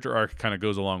character arc kind of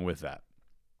goes along with that.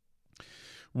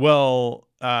 Well,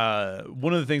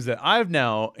 one of the things that I've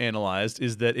now analyzed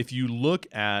is that if you look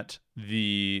at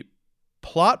the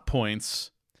plot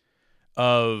points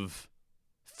of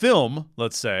film,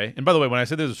 let's say, and by the way, when I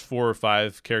said there's 4 or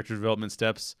 5 character development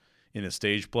steps in a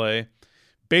stage play,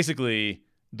 basically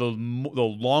the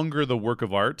longer the work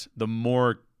of art, the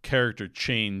more character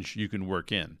change you can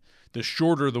work in. The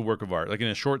shorter the work of art, like in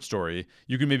a short story,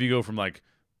 you can maybe go from like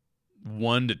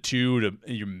 1 to 2 to,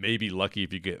 you may be lucky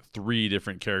if you get 3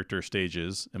 different character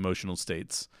stages, emotional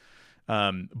states.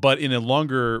 But in a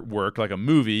longer work, like a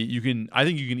movie, I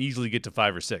think you can easily get to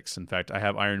 5 or 6. In fact, I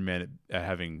have Iron Man at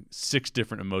having 6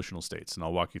 different emotional states, and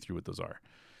I'll walk you through what those are.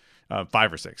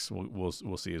 5 or 6.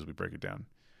 We'll see as we break it down.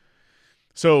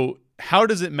 So how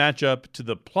does it match up to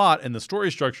the plot and the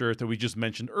story structure that we just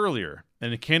mentioned earlier?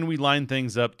 And can we line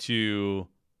things up can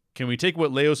we take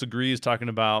what Leos Agree is talking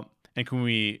about, and can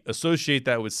we associate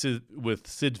that with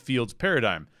Sid Field's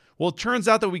paradigm? Well, it turns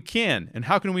out that we can. And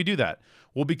how can we do that?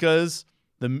 Well, because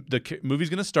the movie's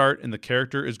going to start and the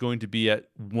character is going to be at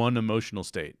one emotional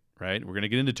state, right? We're going to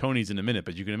get into Tony's in a minute,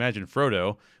 but you can imagine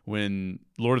Frodo, when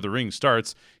Lord of the Rings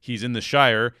starts, he's in the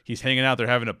Shire, he's hanging out there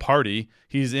having a party,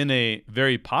 he's in a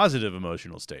very positive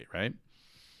emotional state, right?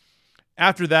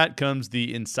 After that comes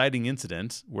the inciting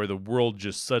incident, where the world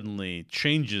just suddenly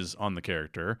changes on the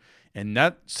character, and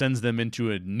that sends them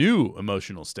into a new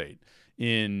emotional state.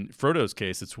 In Frodo's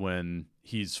case, it's when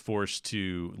he's forced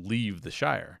to leave the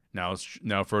Shire. Now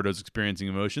Frodo's experiencing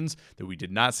emotions that we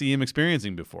did not see him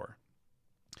experiencing before.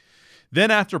 Then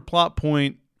after plot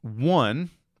point one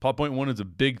is a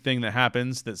big thing that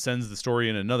happens that sends the story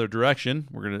in another direction.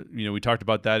 We talked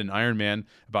about that in Iron Man,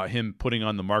 about him putting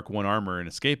on the Mark I armor and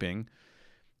escaping.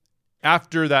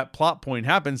 After that plot point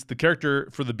happens, the character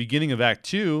for the beginning of Act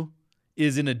 2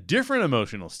 is in a different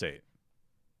emotional state.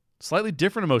 Slightly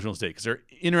different emotional state, because they're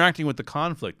interacting with the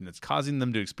conflict and it's causing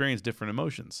them to experience different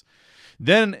emotions.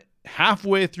 Then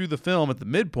halfway through the film at the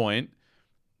midpoint,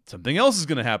 something else is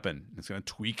going to happen. It's going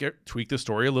to tweak the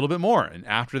story a little bit more. And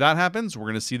after that happens, we're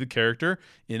going to see the character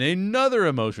in another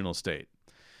emotional state.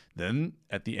 Then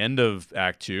at the end of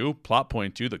Act 2, plot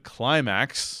point 2, the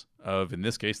climax of, in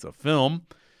this case, the film,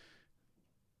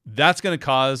 that's going to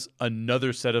cause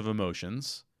another set of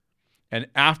emotions. And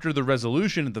after the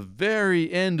resolution at the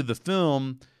very end of the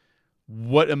film,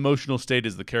 what emotional state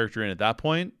is the character in at that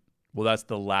point? Well, that's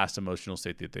the last emotional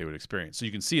state that they would experience. So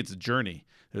you can see it's a journey.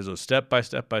 There's a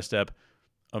step-by-step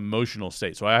emotional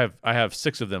state. So I have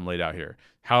 6 of them laid out here.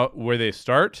 Where they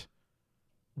start,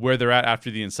 where they're at after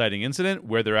the inciting incident,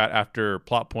 where they're at after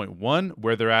plot point 1,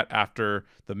 where they're at after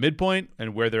the midpoint,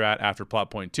 and where they're at after plot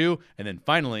point 2, and then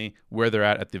finally where they're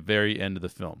at the very end of the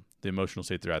film, the emotional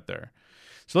state they're at there.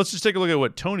 So let's just take a look at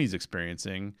what Tony's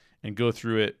experiencing and go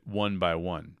through it one by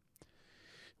one.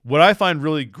 What I find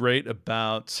really great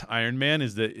about Iron Man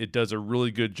is that it does a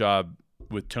really good job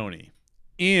with Tony.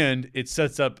 And it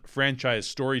sets up franchise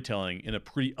storytelling in a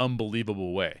pretty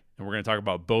unbelievable way. And we're going to talk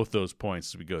about both those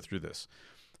points as we go through this.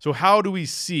 So how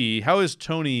is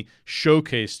Tony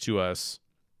showcased to us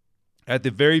at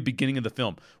the very beginning of the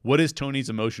film? What is Tony's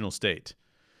emotional state?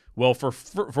 Well, for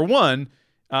one,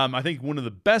 I think one of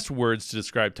the best words to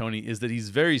describe Tony is that he's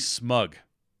very smug.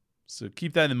 So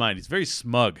keep that in mind. He's very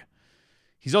smug.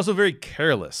 He's also very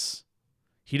careless.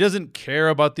 He doesn't care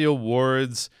about the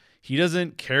awards. He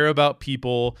doesn't care about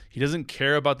people. He doesn't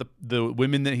care about the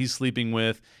women that he's sleeping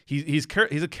with. He's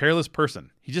a careless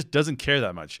person. He just doesn't care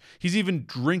that much. He's even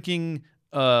drinking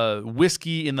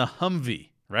whiskey in the Humvee,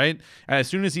 right? And as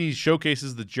soon as he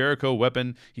showcases the Jericho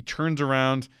weapon, he turns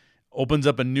around, opens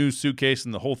up a new suitcase,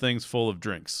 and the whole thing's full of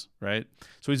drinks, right?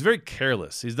 So he's very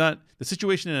careless. The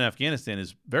situation in Afghanistan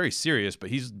is very serious,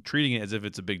 but he's treating it as if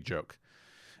it's a big joke.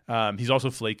 He's also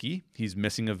flaky. He's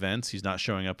missing events. He's not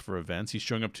showing up for events. He's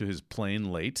showing up to his plane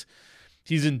late.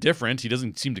 He's indifferent. He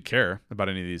doesn't seem to care about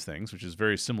any of these things, which is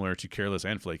very similar to careless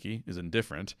and flaky, is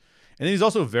indifferent. And then he's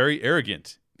also very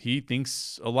arrogant. He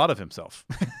thinks a lot of himself,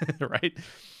 right?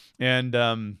 And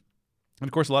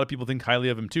of course, a lot of people think highly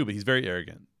of him too, but he's very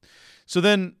arrogant. So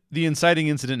then the inciting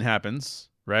incident happens,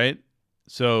 right?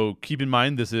 So keep in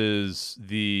mind,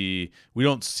 we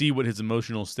don't see what his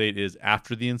emotional state is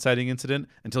after the inciting incident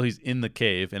until he's in the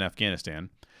cave in Afghanistan.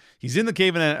 He's in the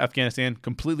cave in Afghanistan,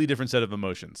 completely different set of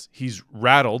emotions. He's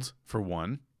rattled, for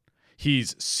one.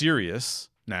 He's serious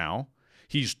now.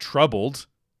 He's troubled.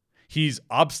 He's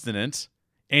obstinate.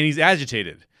 And he's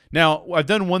agitated. Now, I've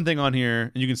done one thing on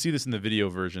here, and you can see this in the video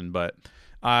version, but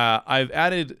I've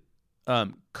added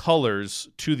colors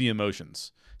to the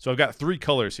emotions. So I've got 3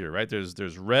 colors here, right?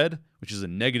 There's red, which is a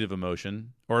negative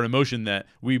emotion, or an emotion that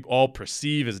we all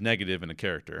perceive as negative in a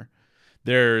character.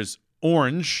 There's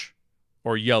orange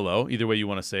or yellow, either way you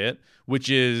want to say it, which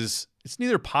is, it's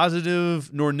neither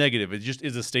positive nor negative. It just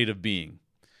is a state of being.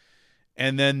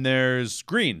 And then there's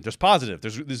green. There's positive.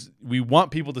 We want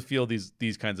people to feel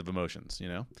these kinds of emotions, you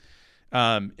know?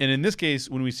 And in this case,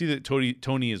 when we see that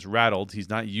Tony is rattled, he's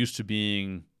not used to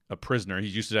being a prisoner.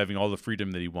 He's used to having all the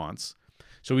freedom that he wants.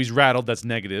 So he's rattled. That's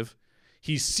negative.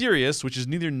 He's serious, which is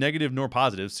neither negative nor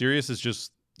positive. Serious is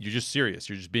you're just serious.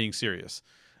 You're just being serious,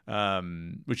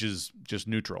 which is just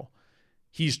neutral.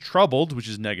 He's troubled, which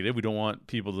is negative. We don't want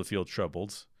people to feel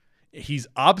troubled. He's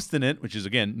obstinate, which is,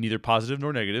 again, neither positive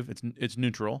nor negative. It's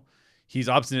neutral. He's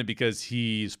obstinate because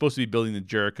he's supposed to be building the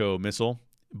Jericho missile,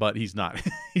 but he's not.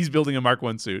 He's building a Mark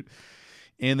I suit.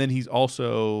 And then he's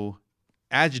also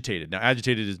agitated. Now,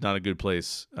 agitated is not a good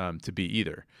place to be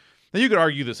either. Now, you could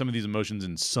argue that some of these emotions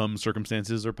in some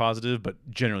circumstances are positive, but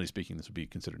generally speaking, this would be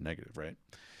considered negative, right?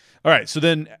 All right, so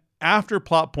then after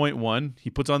plot point 1, he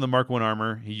puts on the Mark I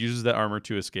armor. He uses that armor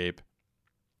to escape.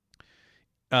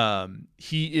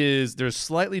 There's a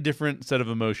slightly different set of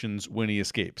emotions when he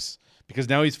escapes, because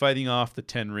now he's fighting off the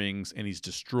 10 rings and he's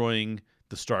destroying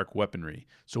the Stark weaponry.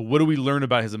 So what do we learn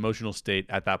about his emotional state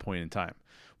at that point in time?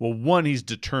 Well, one, he's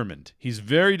determined. He's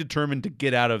very determined to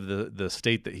get out of the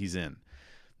state that he's in.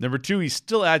 Number 2, he's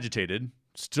still agitated,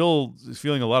 still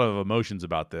feeling a lot of emotions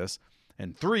about this.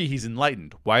 And 3, he's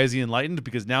enlightened. Why is he enlightened?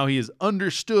 Because now he has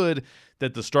understood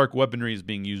that the Stark weaponry is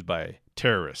being used by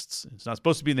terrorists. It's not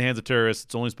supposed to be in the hands of terrorists.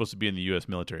 It's only supposed to be in the U.S.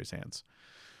 military's hands.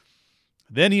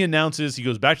 Then he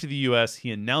goes back to the U.S.,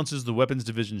 he announces the weapons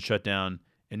division shutdown,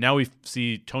 and now we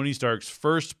see Tony Stark's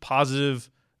first positive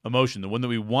emotion, the one that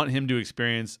we want him to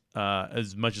experience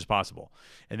as much as possible,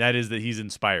 and that is that he's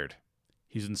inspired.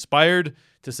 He's inspired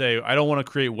to say, I don't want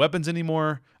to create weapons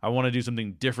anymore. I want to do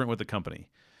something different with the company.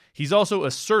 He's also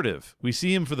assertive. We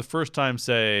see him for the first time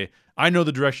say, I know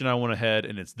the direction I want to head,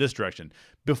 and it's this direction.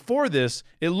 Before this,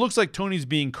 it looks like Tony's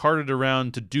being carted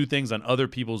around to do things on other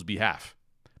people's behalf.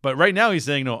 But right now he's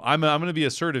saying, no, I'm going to be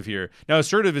assertive here. Now,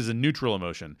 assertive is a neutral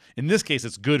emotion. In this case,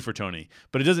 it's good for Tony,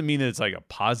 but it doesn't mean that it's like a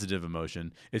positive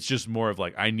emotion. It's just more of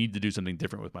like, I need to do something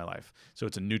different with my life. So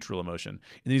it's a neutral emotion.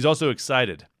 And he's also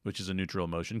excited, which is a neutral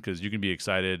emotion, because you can be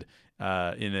excited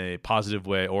in a positive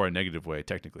way or a negative way,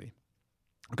 technically.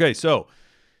 Okay, so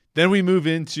then we move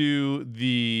into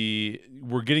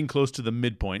we're getting close to the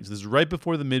midpoint. So this is right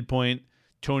before the midpoint.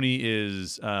 Tony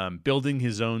is building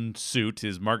his own suit,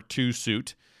 his Mark II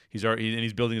suit.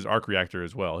 He's building his arc reactor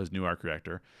as well, his new arc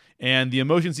reactor. And the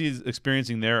emotions he's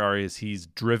experiencing there he's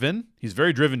driven. He's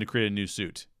very driven to create a new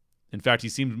suit. In fact, he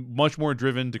seemed much more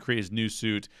driven to create his new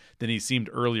suit than he seemed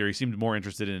earlier. He seemed more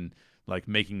interested in like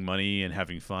making money and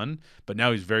having fun. But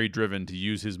now he's very driven to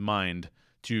use his mind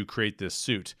to create this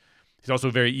suit. He's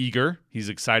also very eager. He's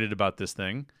excited about this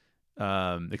thing.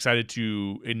 Excited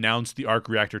to announce the arc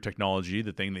reactor technology,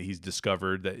 the thing that he's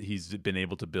discovered that he's been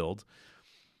able to build.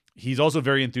 He's also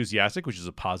very enthusiastic, which is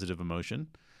a positive emotion.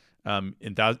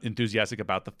 Enthusiastic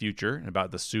about the future and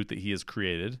about the suit that he has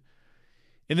created.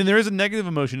 And then there is a negative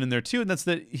emotion in there too, and that's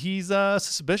that he's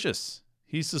suspicious.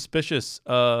 He's suspicious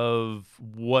of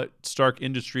what Stark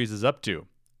Industries is up to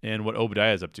and what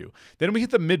Obadiah is up to. Then we hit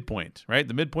the midpoint, right?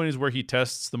 The midpoint is where he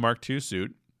tests the Mark II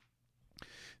suit.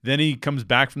 Then he comes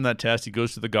back from that test. He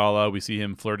goes to the gala. We see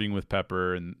him flirting with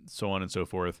Pepper and so on and so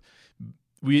forth.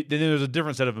 Then there's a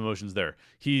different set of emotions there.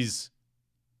 He's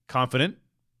confident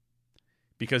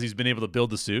because he's been able to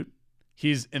build the suit.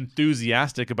 He's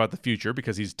enthusiastic about the future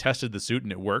because he's tested the suit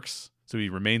and it works. So he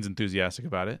remains enthusiastic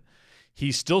about it.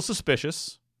 He's still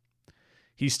suspicious.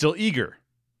 He's still eager.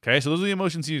 Okay, so those are the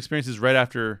emotions he experiences right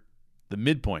after the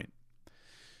midpoint.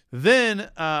 Then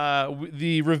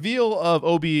the reveal of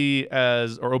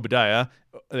Obadiah,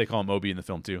 they call him Obi in the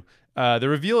film too. The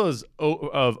reveal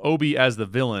of Obi as the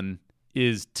villain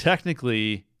is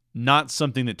technically not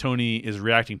something that Tony is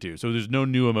reacting to. So there's no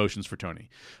new emotions for Tony.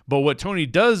 But what Tony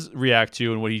does react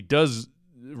to and what he does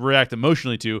react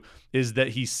emotionally to is that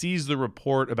he sees the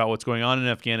report about what's going on in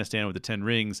Afghanistan with the 10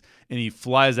 Rings, and he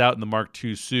flies out in the Mark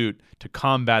II suit to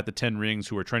combat the 10 Rings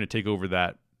who are trying to take over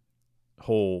that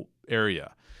whole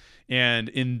area. And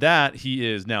in that, he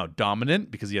is now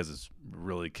dominant because he has this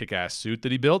really kick-ass suit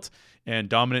that he built. And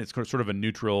dominant is sort of a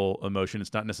neutral emotion.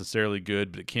 It's not necessarily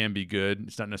good, but it can be good.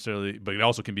 It's not necessarily, but it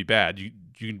also can be bad. You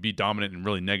can be dominant in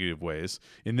really negative ways.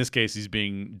 In this case, he's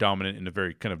being dominant in a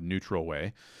very kind of neutral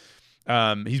way.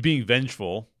 He's being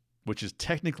vengeful, which is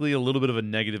technically a little bit of a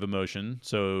negative emotion.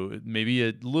 So maybe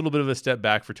a little bit of a step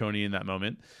back for Tony in that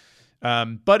moment.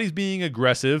 But he's being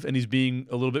aggressive and he's being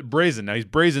a little bit brazen. Now, he's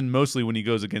brazen mostly when he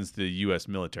goes against the U.S.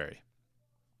 military.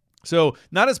 So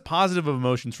not as positive of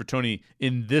emotions for Tony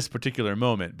in this particular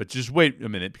moment, but just wait a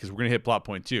minute because we're going to hit plot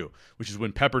point 2, which is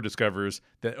when Pepper discovers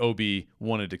that Obi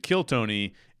wanted to kill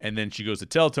Tony, and then she goes to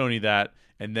tell Tony that,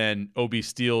 and then Obi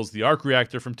steals the arc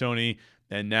reactor from Tony,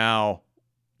 and now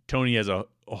Tony has a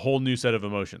whole new set of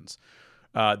emotions.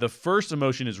 The first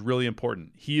emotion is really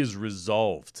important. He is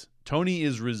resolved. Tony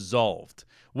is resolved.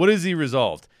 What is he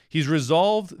resolved? He's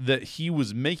resolved that he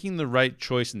was making the right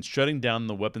choice in shutting down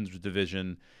the weapons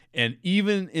division. And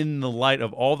even in the light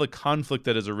of all the conflict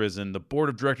that has arisen, the board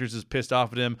of directors is pissed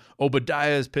off at him.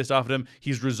 Obadiah is pissed off at him.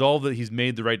 He's resolved that he's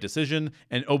made the right decision.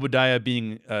 And Obadiah,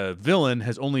 being a villain,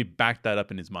 has only backed that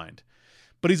up in his mind.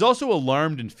 But he's also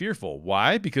alarmed and fearful.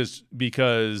 Why? Because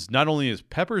not only is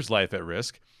Pepper's life at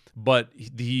risk, but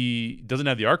he doesn't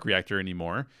have the arc reactor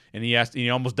anymore, and he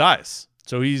almost dies.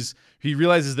 So he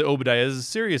realizes that Obadiah is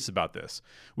serious about this,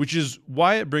 which is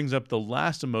why it brings up the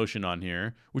last emotion on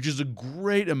here, which is a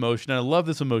great emotion. I love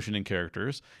this emotion in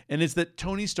characters, and it's that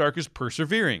Tony Stark is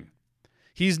persevering.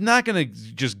 He's not going to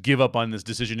just give up on this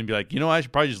decision and be like, I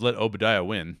should probably just let Obadiah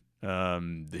win.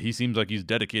 He seems like he's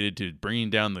dedicated to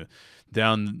bringing down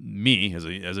me as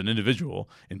an individual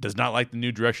and does not like the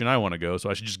new direction I want to go, so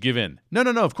I should just give in. No,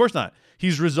 of course not.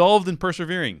 He's resolved and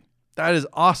persevering. That is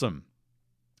awesome.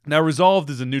 Now, resolved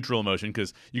is a neutral emotion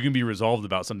because you can be resolved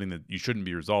about something that you shouldn't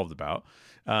be resolved about.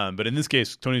 But in this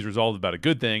case, Tony's resolved about a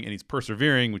good thing, and he's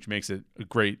persevering, which makes it a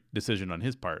great decision on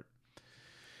his part.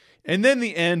 And then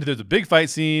the end, there's a big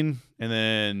fight scene, and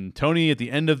then Tony at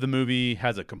the end of the movie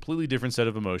has a completely different set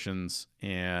of emotions,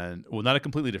 and, well, not a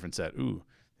completely different set. Ooh,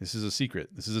 this is a secret.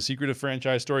 This is a secret of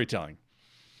franchise storytelling.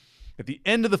 At the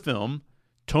end of the film,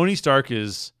 Tony Stark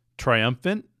is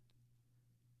triumphant,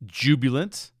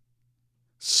 jubilant,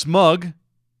 smug.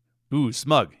 Ooh,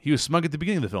 smug. He was smug at the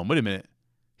beginning of the film. Wait a minute.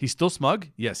 He's still smug?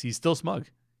 Yes, he's still smug.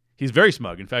 He's very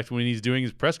smug. In fact, when he's doing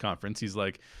his press conference, he's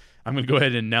like, I'm going to go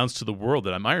ahead and announce to the world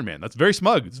that I'm Iron Man. That's very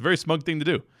smug. It's a very smug thing to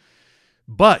do.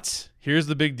 But here's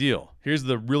the big deal. Here's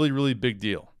the really, really big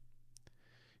deal.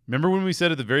 Remember when we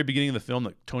said at the very beginning of the film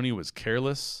that Tony was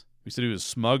careless? We said he was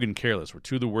smug and careless were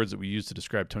two of the words that we used to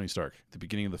describe Tony Stark at the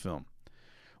beginning of the film.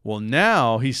 Well,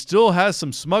 now he still has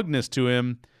some smugness to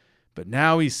him, but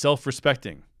now he's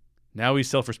self-respecting.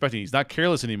 He's not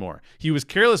careless anymore. He was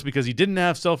careless because he didn't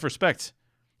have self-respect.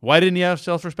 Why didn't he have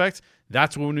self-respect?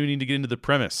 That's when we need to get into the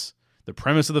premise. The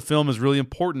premise of the film is really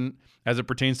important as it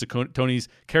pertains to Tony's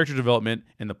character development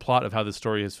and the plot of how this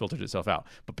story has filtered itself out.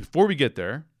 But before we get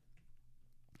there,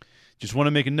 just want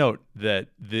to make a note that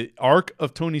the arc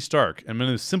of Tony Stark, I'm going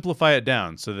to simplify it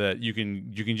down so that you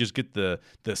can just get the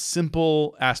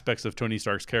simple aspects of Tony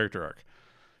Stark's character arc.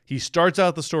 He starts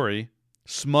out the story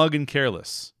smug and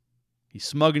careless. He's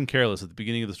smug and careless at the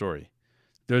beginning of the story.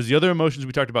 There's the other emotions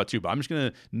we talked about too, but I'm just going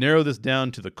to narrow this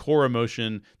down to the core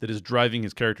emotion that is driving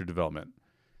his character development.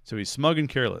 So he's smug and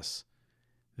careless.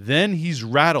 Then he's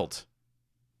rattled,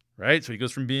 right? So he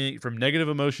goes from negative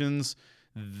emotions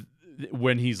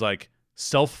when he's like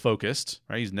self-focused,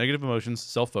 right? He's negative emotions,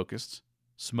 self-focused,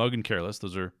 smug and careless.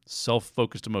 Those are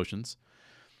self-focused emotions.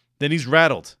 Then he's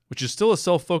rattled, which is still a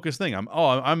self-focused thing.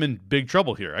 I'm in big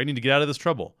trouble here. I need to get out of this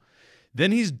trouble.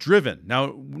 Then he's driven.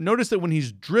 Now, notice that when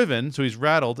he's driven, so he's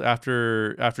rattled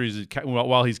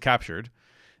while he's captured.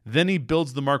 Then he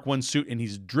builds the Mark I suit and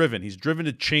he's driven. He's driven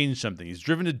to change something. He's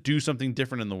driven to do something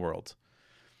different in the world.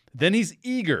 Then he's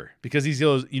eager because he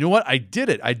goes, you know what? I did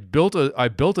it. I built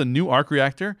a new arc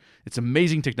reactor. It's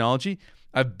amazing technology.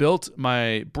 I've built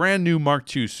my brand new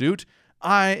Mark II suit.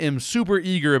 I am super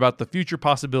eager about the future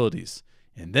possibilities.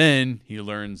 And then he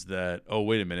learns that, oh,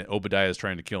 wait a minute, Obadiah is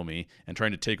trying to kill me and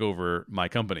trying to take over my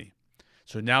company.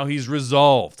 So now he's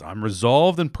resolved. I'm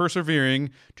resolved and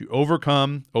persevering to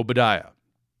overcome Obadiah.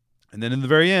 And then in the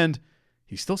very end,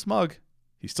 he's still smug.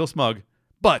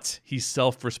 But he's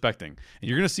self-respecting. And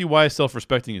you're going to see why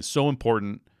self-respecting is so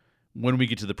important when we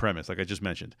get to the premise, like I just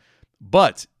mentioned.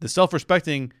 But the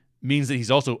self-respecting means that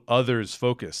he's also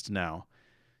others-focused now.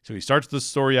 So he starts the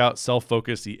story out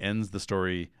self-focused. He ends the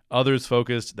story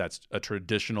others-focused. That's a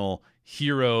traditional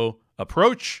hero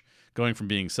approach, going from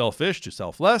being selfish to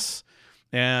selfless.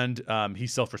 And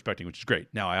he's self-respecting, which is great.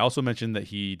 Now, I also mentioned that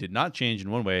he did not change in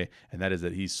one way, and that is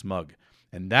that he's smug.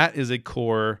 And that is a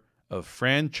core of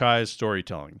franchise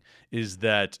storytelling, is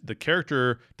that the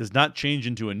character does not change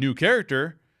into a new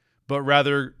character, but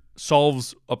rather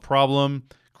solves a problem,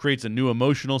 creates a new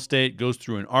emotional state, goes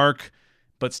through an arc,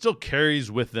 but still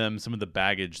carries with them some of the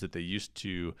baggage that they used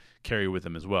to carry with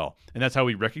them as well. And that's how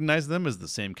we recognize them as the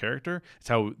same character. It's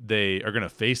how they are going to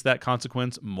face that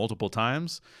consequence multiple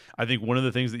times. I think one of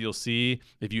the things that you'll see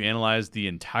if you analyze the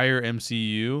entire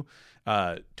MCU,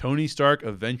 Tony Stark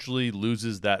eventually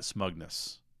loses that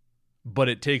smugness. But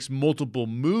it takes multiple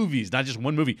movies, not just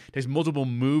one movie. It takes multiple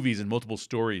movies and multiple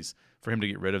stories for him to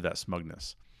get rid of that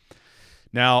smugness.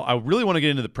 Now, I really want to get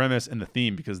into the premise and the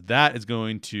theme because that is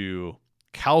going to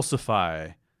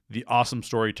calcify the awesome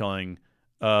storytelling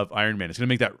of Iron Man. It's going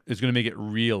to make it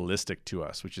realistic to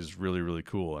us, which is really, really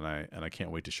cool, and I can't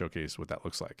wait to showcase what that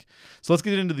looks like. So let's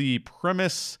get into the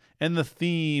premise and the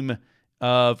theme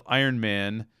of Iron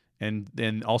Man,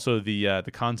 and also the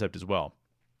concept as well.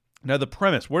 Now, the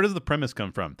premise, where does the premise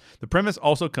come from? The premise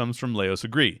also comes from Leos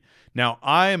Agree. Now,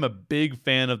 I am a big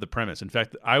fan of the premise. In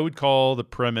fact, I would call the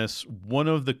premise one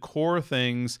of the core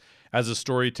things as a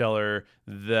storyteller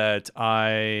that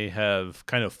I have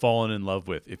kind of fallen in love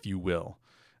with, if you will.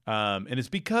 And it's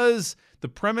because the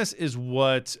premise is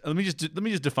what, let me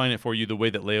just define it for you the way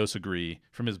that Leos Agree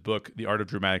from his book, The Art of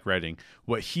Dramatic Writing,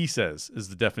 what he says is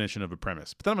the definition of a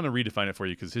premise. But then I'm going to redefine it for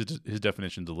you because his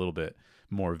definition is a little bit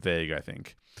more vague, I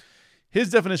think. His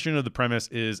definition of the premise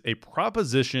is a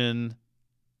proposition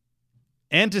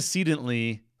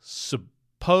antecedently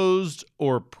supposed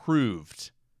or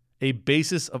proved, a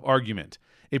basis of argument.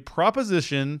 A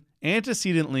proposition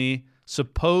antecedently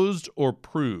supposed or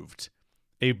proved,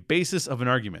 a basis of an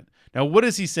argument. Now, what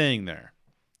is he saying there?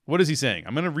 What is he saying?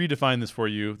 I'm going to redefine this for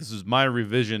you. This is my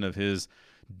revision of his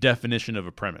definition of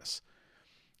a premise.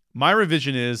 My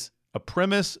revision is a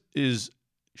premise is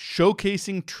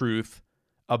showcasing truth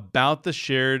about the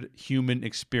shared human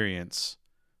experience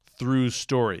through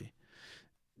story.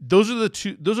 Those are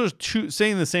two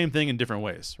saying the same thing in different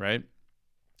ways, right?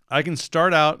 I can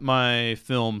start out my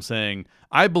film saying,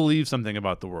 I believe something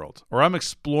about the world, or I'm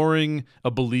exploring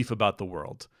a belief about the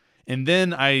world. And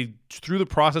then I, through the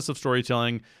process of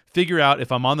storytelling, figure out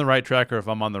if I'm on the right track or if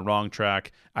I'm on the wrong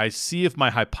track. I see if my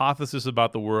hypothesis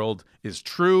about the world is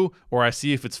true, or I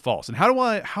see if it's false. And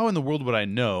how in the world would I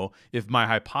know if my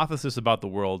hypothesis about the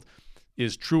world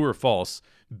is true or false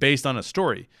based on a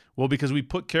story? Well, because we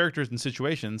put characters in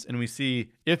situations and we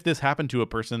see if this happened to a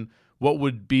person, what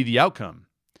would be the outcome?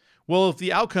 Well, if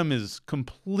the outcome is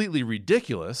completely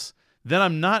ridiculous, then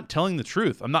I'm not telling the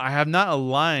truth. I have not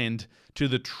aligned to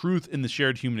the truth in the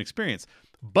shared human experience.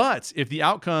 But if the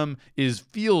outcome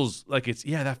feels like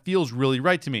that feels really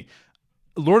right to me.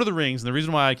 Lord of the Rings, and the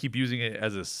reason why I keep using it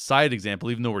as a side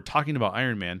example, even though we're talking about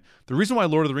Iron Man, the reason why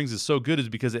Lord of the Rings is so good is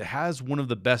because it has one of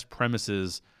the best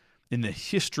premises in the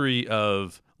history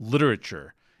of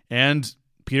literature. And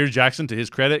Peter Jackson, to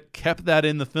his credit, kept that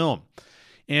in the film.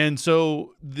 And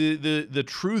so the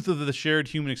truth of the shared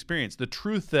human experience, the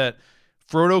truth that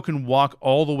Frodo can walk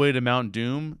all the way to Mount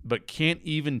Doom, but can't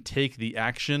even take the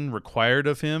action required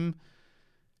of him,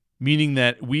 meaning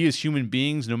that we as human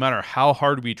beings, no matter how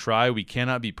hard we try, we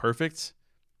cannot be perfect.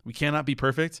 We cannot be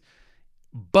perfect.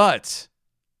 But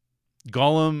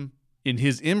Gollum, in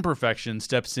his imperfection,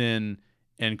 steps in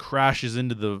and crashes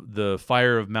into the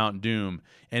fire of Mount Doom.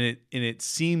 And it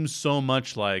seems so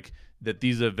much like that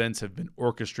these events have been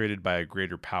orchestrated by a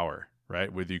greater power,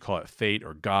 right? Whether you call it fate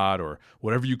or God or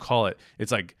whatever you call it,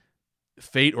 it's like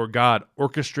fate or God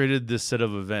orchestrated this set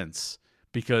of events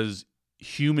because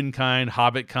humankind,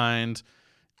 hobbit kind,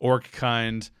 orc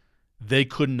kind, they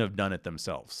couldn't have done it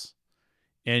themselves.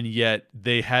 And yet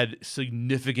they had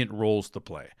significant roles to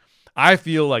play. I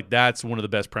feel like that's one of the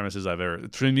best premises I've ever.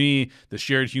 For me, the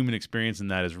shared human experience in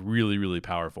that is really, really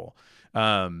powerful.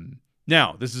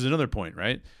 Now, this is another point,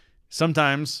 right?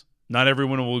 Sometimes not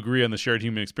everyone will agree on the shared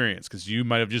human experience because you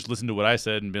might have just listened to what I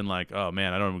said and been like, oh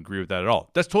man, I don't agree with that at all.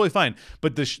 That's totally fine.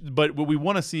 But what we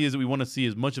want to see is that we want to see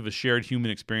as much of a shared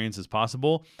human experience as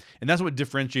possible. And that's what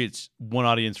differentiates one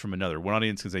audience from another. One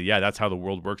audience can say, yeah, that's how the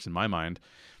world works in my mind.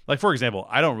 Like, for example,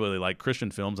 I don't really like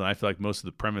Christian films, and I feel like most of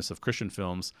the premise of Christian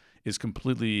films is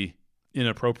completely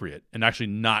inappropriate and actually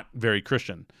not very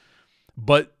Christian.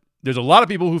 But there's a lot of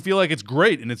people who feel like it's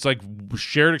great and it's like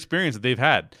shared experience that they've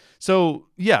had. So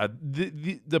yeah,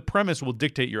 the premise will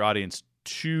dictate your audience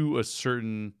to a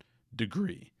certain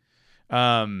degree.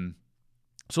 So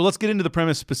let's get into the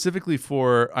premise specifically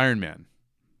for Iron Man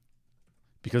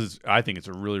because I think it's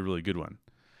a really, really good one.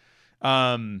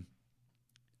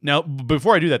 Now,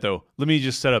 before I do that though, let me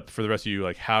just set up for the rest of you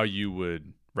like how you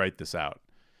would write this out.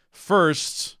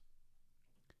 First,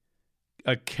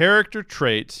 a character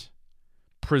trait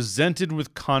presented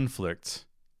with conflict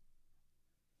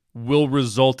will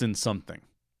result in something,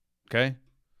 okay?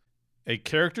 A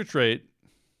character trait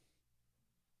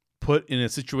put in a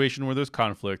situation where there's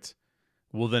conflict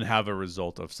will then have a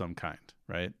result of some kind,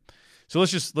 right? So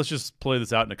let's just play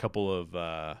this out in a couple of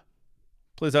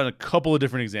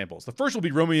different examples. The first will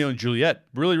be Romeo and Juliet,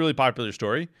 really, really popular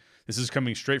story. This is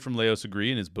coming straight from Leos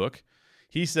Agree in his book.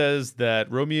 He says that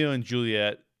Romeo and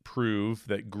Juliet prove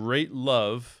that great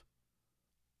love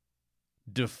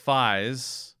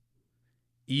defies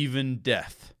even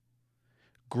death.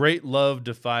 Great love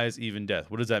defies even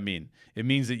death. What does that mean? It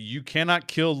means that you cannot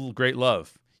kill great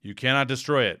love. You cannot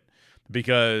destroy it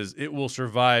because it will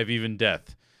survive even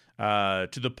death. To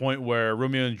the point where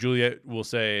Romeo and Juliet will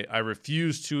say, I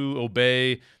refuse to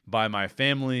obey by my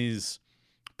family's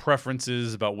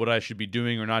preferences about what I should be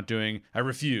doing or not doing. I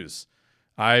refuse.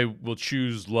 I will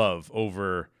choose love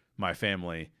over my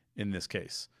family in this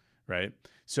case, right?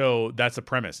 So that's a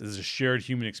premise. It's a shared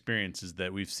human experience is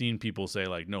that we've seen people say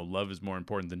like, no, love is more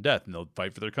important than death, and they'll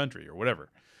fight for their country or whatever.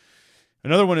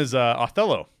 Another one is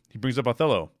Othello. He brings up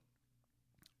Othello.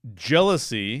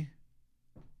 Jealousy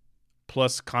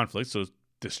plus conflict, so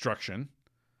destruction,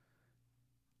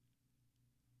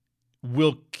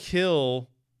 will kill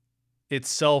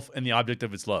itself and the object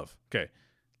of its love. Okay,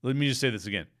 let me just say this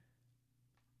again.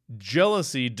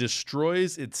 Jealousy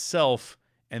destroys itself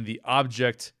and the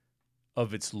object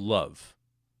of its love.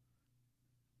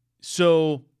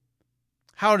 So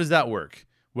how does that work?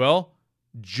 Well,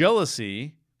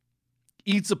 jealousy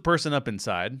eats a person up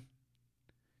inside,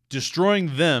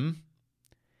 destroying them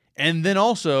And then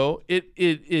also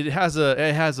it has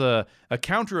a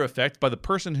counter effect by the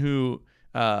person who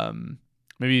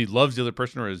maybe loves the other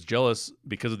person or is jealous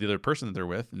because of the other person that they're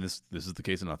with, and this is the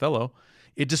case in Othello.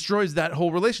 It destroys that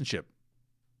whole relationship.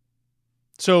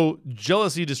 So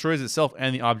jealousy destroys itself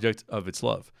and the object of its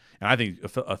love. And I think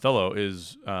Othello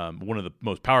is one of the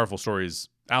most powerful stories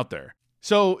out there.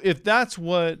 So if that's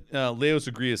what Leos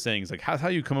Agree is saying, is like how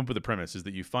you come up with a premise is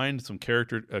that you find a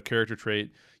character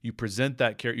trait, you present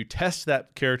that character, you test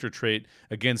that character trait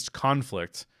against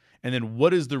conflict, and then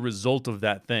what is the result of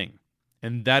that thing?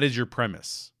 And that is your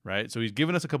premise, right? So he's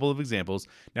given us a couple of examples.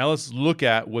 Now let's look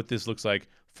at what this looks like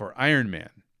for Iron Man.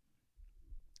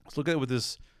 Let's look at what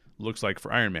this looks like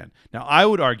for Iron Man. Now I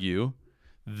would argue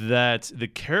that the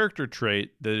character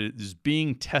trait that is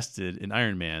being tested in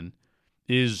Iron Man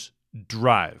is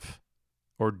drive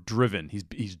or driven.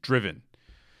 He's driven.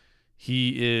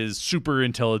 He is super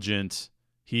intelligent.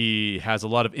 He has a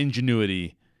lot of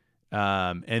ingenuity.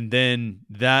 And then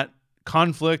that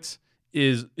conflict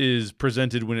is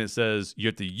presented when it says you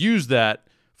have to use that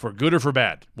for good or for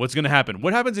bad. What's going to happen?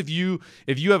 What happens if you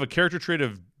have a character trait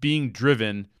of being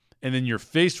driven and then you're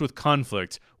faced with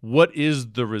conflict? What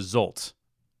is the result?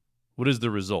 What is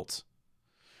the result?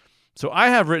 So I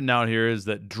have written out here is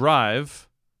that drive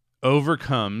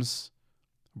overcomes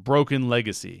broken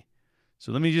legacy.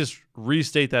 So let me just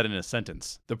restate that in a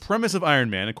sentence. The premise of Iron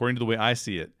Man, according to the way I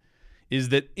see it, is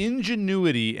that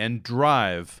ingenuity and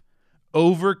drive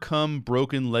overcome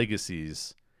broken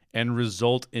legacies and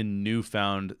result in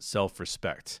newfound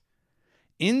self-respect.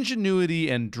 Ingenuity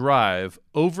and drive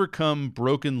overcome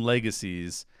broken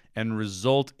legacies and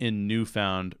result in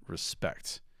newfound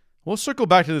respect. We'll circle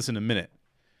back to this in a minute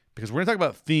because we're going to talk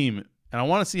about theme, and I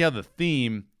want to see how the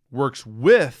theme works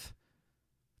with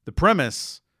the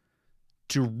premise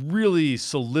to really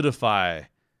solidify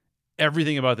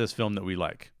everything about this film that we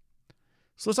like.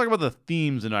 So let's talk about the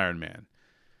themes in Iron Man.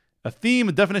 A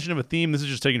definition of a theme, this is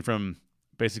just taken from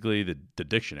basically the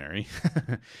dictionary.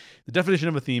 The definition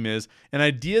of a theme is an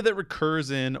idea that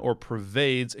recurs in or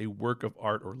pervades a work of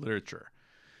art or literature.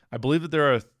 I believe that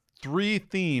there are 3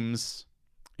 themes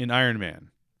in Iron Man.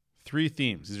 3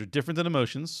 themes. These are different than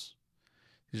emotions.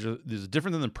 These are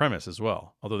different than the premise as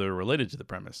well, although they're related to the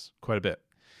premise quite a bit.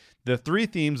 The 3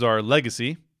 themes are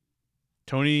legacy.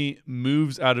 Tony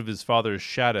moves out of his father's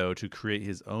shadow to create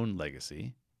his own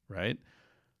legacy, right?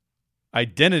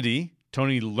 Identity.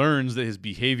 Tony learns that his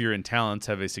behavior and talents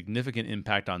have a significant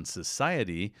impact on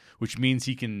society, which means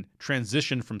he can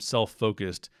transition from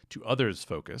self-focused to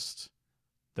others-focused.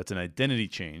 That's an identity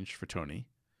change for Tony.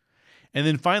 And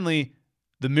then finally,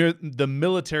 the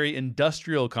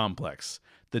military-industrial complex,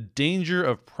 the danger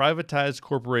of privatized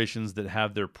corporations that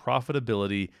have their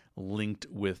profitability linked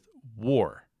with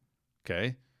war.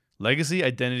 Okay? Legacy,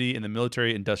 identity, and the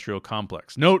military-industrial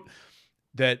complex. Note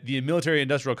that the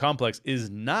military-industrial complex is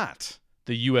not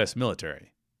the U.S.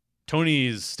 military. Tony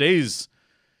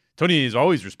has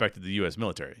always respected the U.S.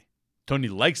 military. Tony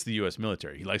likes the U.S.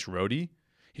 military. He likes Rhodey.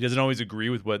 He doesn't always agree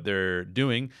with what they're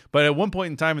doing. But at one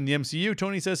point in time in the MCU,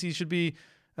 Tony says he should be,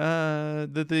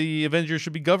 that the Avengers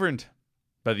should be governed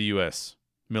by the U.S.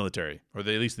 military, or at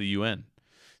least the UN.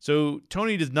 So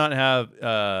Tony does not have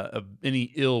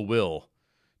any ill will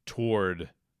toward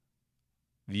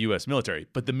the U.S. military.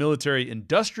 But the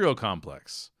military-industrial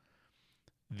complex,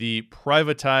 the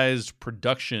privatized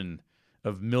production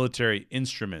of military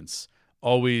instruments,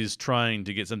 always trying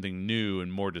to get something new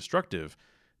and more destructive,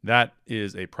 that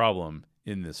is a problem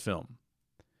in this film.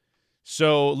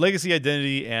 So legacy,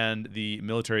 identity, and the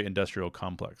military-industrial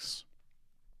complex.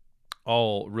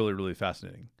 All really, really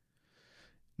fascinating.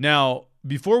 Now,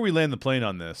 before we land the plane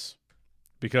on this,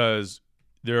 because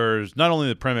there's not only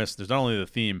the premise, there's not only the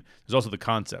theme, there's also the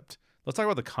concept. Let's talk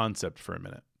about the concept for a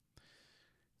minute.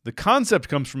 The concept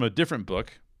comes from a different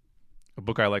book, a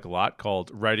book I like a lot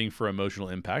called Writing for Emotional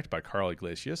Impact by Carl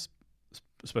Iglesias.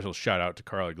 A special shout out to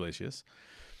Carl Iglesias.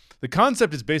 The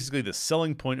concept is basically the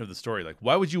selling point of the story. Like,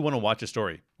 why would you want to watch a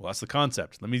story? Well, that's the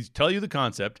concept. Let me tell you the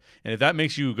concept. And if that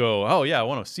makes you go, oh, yeah, I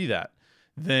want to see that,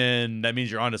 then that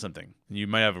means you're onto something. And you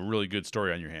might have a really good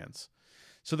story on your hands.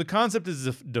 So the concept is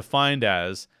defined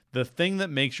as the thing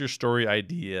that makes your story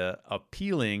idea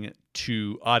appealing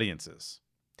to audiences.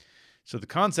 So the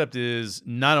concept is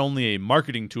not only a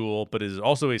marketing tool, but is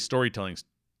also a storytelling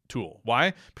tool.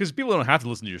 Why? Because people don't have to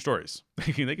listen to your stories.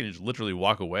 They can just literally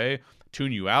walk away,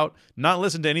 tune you out, not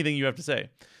listen to anything you have to say.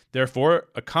 Therefore,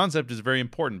 a concept is very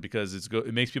important because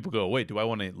it makes people go, wait, do I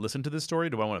want to listen to this story?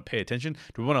 Do I want to pay attention?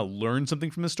 Do I want to learn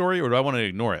something from this story, or do I want to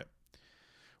ignore it?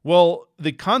 Well,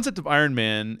 the concept of Iron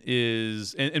Man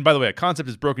is, and by the way, a concept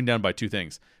is broken down by 2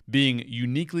 things: being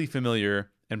uniquely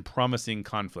familiar and promising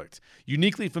conflict.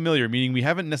 Uniquely familiar, meaning we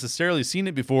haven't necessarily seen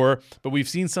it before, but we've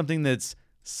seen something that's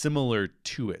similar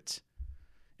to it.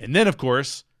 And then, of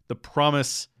course, the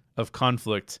promise of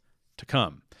conflict to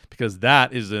come, because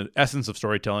that is the essence of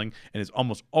storytelling and is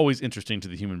almost always interesting to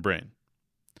the human brain.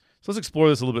 So let's explore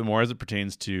this a little bit more as it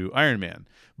pertains to Iron Man.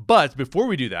 But before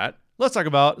we do that, let's talk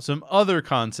about some other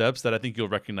concepts that I think you'll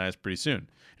recognize pretty soon.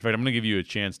 In fact, I'm going to give you a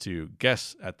chance to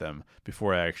guess at them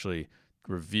before I actually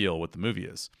reveal what the movie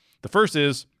is. The first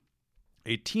is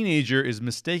a teenager is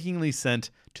mistakenly sent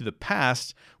to the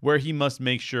past where he must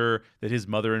make sure that his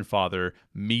mother and father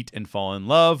meet and fall in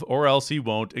love, or else he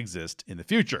won't exist in the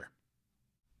future.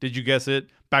 Did you guess it?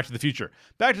 Back to the Future.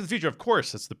 Back to the Future, of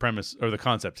course, that's the premise or the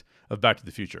concept of Back to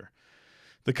the Future.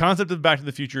 The concept of Back to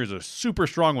the Future is a super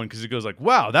strong one because it goes like,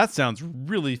 wow, that sounds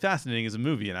really fascinating as a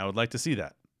movie, and I would like to see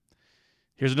that.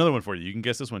 Here's another one for you. You can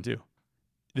guess this one too.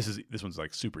 This one's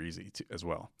like super easy as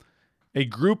well. A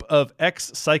group of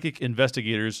ex-psychic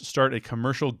investigators start a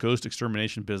commercial ghost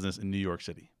extermination business in New York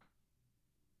City.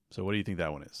 So what do you think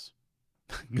that one is?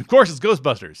 Of course, it's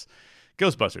Ghostbusters.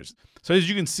 Ghostbusters. So as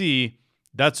you can see,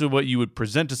 that's what you would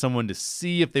present to someone to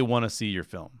see if they want to see your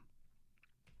film.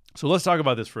 So let's talk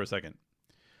about this for a second.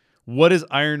 What is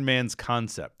Iron Man's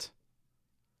concept?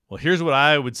 Well, here's what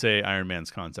I would say Iron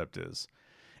Man's concept is.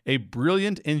 A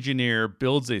brilliant engineer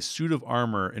builds a suit of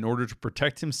armor in order to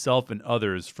protect himself and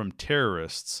others from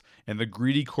terrorists and the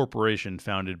greedy corporation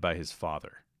founded by his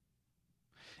father.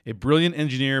 A brilliant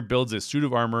engineer builds a suit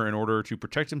of armor in order to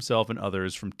protect himself and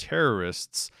others from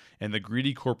terrorists and the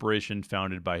greedy corporation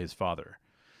founded by his father.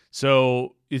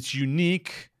 So it's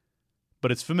unique,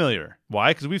 but it's familiar. Why?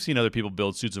 Because we've seen other people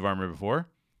build suits of armor before.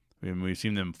 We've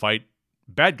seen them fight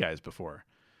bad guys before.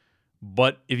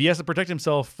 But if he has to protect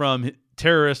himself from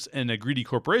terrorists and a greedy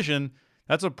corporation,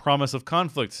 that's a promise of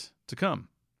conflict to come.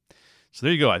 So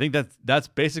there you go. I think that's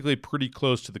basically pretty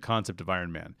close to the concept of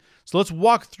Iron Man. So let's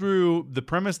walk through the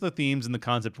premise, the themes, and the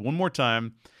concept one more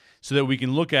time so that we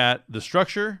can look at the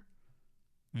structure,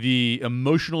 the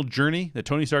emotional journey that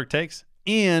Tony Stark takes,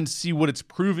 and see what it's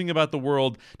proving about the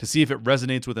world to see if it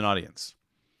resonates with an audience.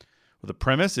 Well, the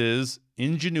premise is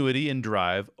ingenuity and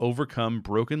drive overcome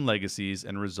broken legacies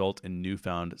and result in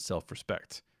newfound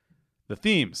self-respect. The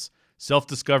themes: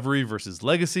 self-discovery versus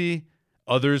legacy,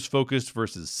 others-focused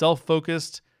versus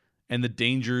self-focused, and the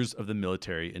dangers of the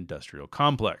military-industrial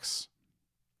complex.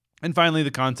 And finally, the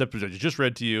concept, which I just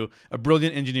read to you: a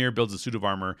brilliant engineer builds a suit of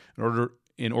armor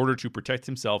in order to protect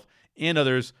himself and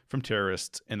others from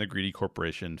terrorists and the greedy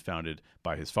corporation founded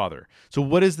by his father. So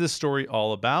what is this story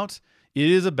all about? It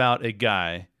is about a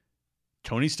guy,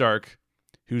 Tony Stark,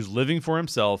 who's living for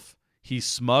himself. He's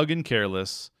smug and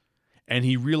careless, and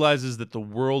he realizes that the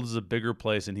world is a bigger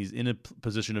place and he's in a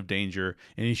position of danger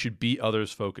and he should be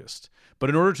others focused. But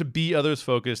in order to be others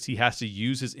focused, he has to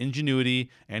use his ingenuity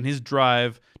and his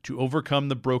drive to overcome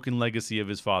the broken legacy of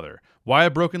his father. Why a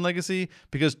broken legacy?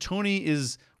 Because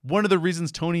one of the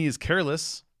reasons Tony is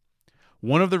careless,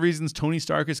 one of the reasons Tony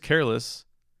Stark is careless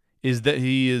is that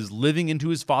he is living into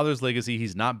his father's legacy.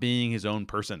 He's not being his own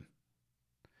person.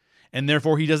 And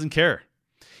therefore, he doesn't care.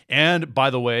 And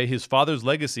by the way, his father's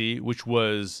legacy, which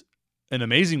was an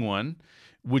amazing one,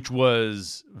 which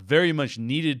was very much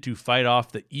needed to fight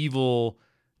off the evil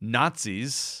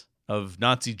Nazis of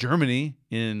Nazi Germany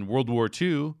in World War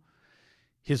II,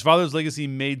 his father's legacy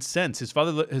made sense. His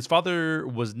father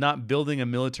was not building a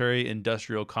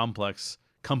military-industrial complex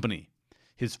company.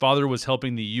 His father was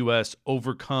helping the U.S.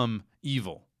 overcome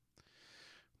evil.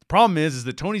 The problem is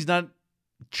that Tony's not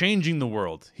changing the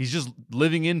world. He's just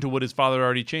living into what his father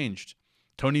already changed.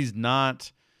 Tony's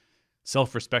not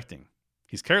self-respecting.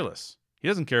 He's careless. He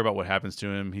doesn't care about what happens to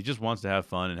him. He just wants to have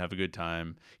fun and have a good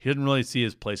time. He doesn't really see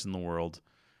his place in the world,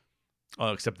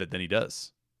 except that then he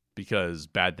does, because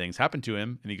bad things happen to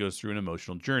him and he goes through an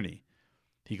emotional journey.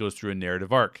 He goes through a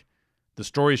narrative arc. The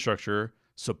story structure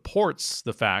supports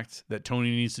the fact that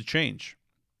Tony needs to change.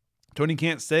 Tony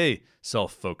can't stay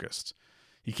self-focused.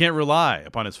 He can't rely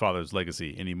upon his father's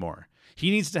legacy anymore. He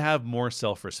needs to have more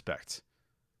self-respect.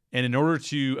 And in order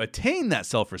to attain that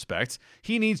self-respect,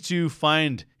 he needs to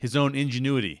find his own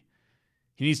ingenuity.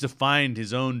 He needs to find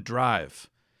his own drive.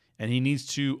 And he needs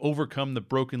to overcome the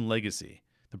broken legacy.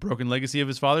 The broken legacy of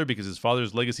his father, because his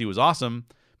father's legacy was awesome,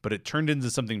 but it turned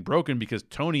into something broken because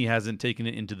Tony hasn't taken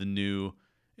it into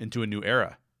a new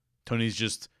era. Tony's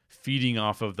just feeding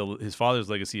off of his father's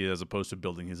legacy as opposed to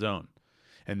building his own.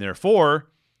 And therefore,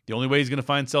 the only way he's going to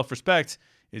find self-respect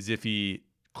is if he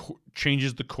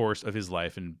changes the course of his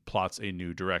life and plots a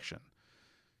new direction.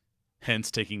 Hence,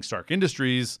 taking Stark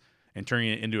Industries and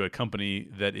turning it into a company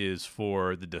that is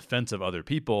for the defense of other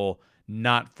people,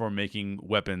 not for making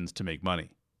weapons to make money.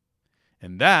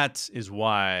 And that is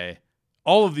why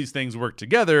all of these things work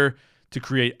together to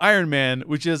create Iron Man,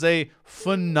 which is a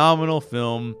phenomenal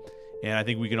film. And I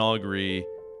think we can all agree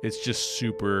it's just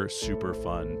super, super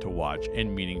fun to watch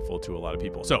and meaningful to a lot of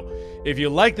people. So if you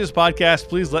like this podcast,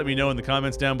 please let me know in the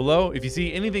comments down below. If you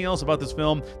see anything else about this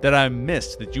film that I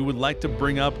missed that you would like to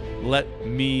bring up, let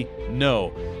me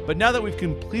know. But now that we've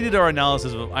completed our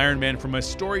analysis of Iron Man from a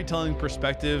storytelling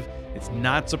perspective, it's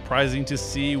not surprising to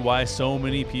see why so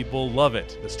many people love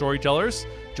it. The storytellers,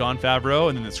 Jon Favreau,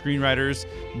 and then the screenwriters,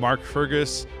 Mark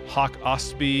Fergus, Hawk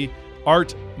Ostby,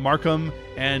 Art Markham,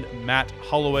 and Matt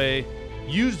Holloway,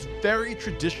 used very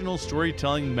traditional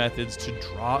storytelling methods to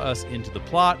draw us into the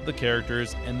plot, the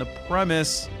characters, and the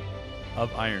premise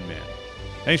of Iron Man.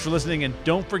 Thanks for listening, and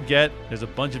don't forget, there's a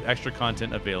bunch of extra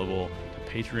content available to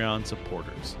Patreon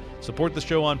supporters. Support the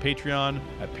show on Patreon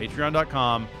at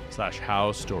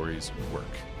patreon.com/howstorieswork.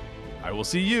 I will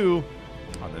see you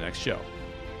on the next show.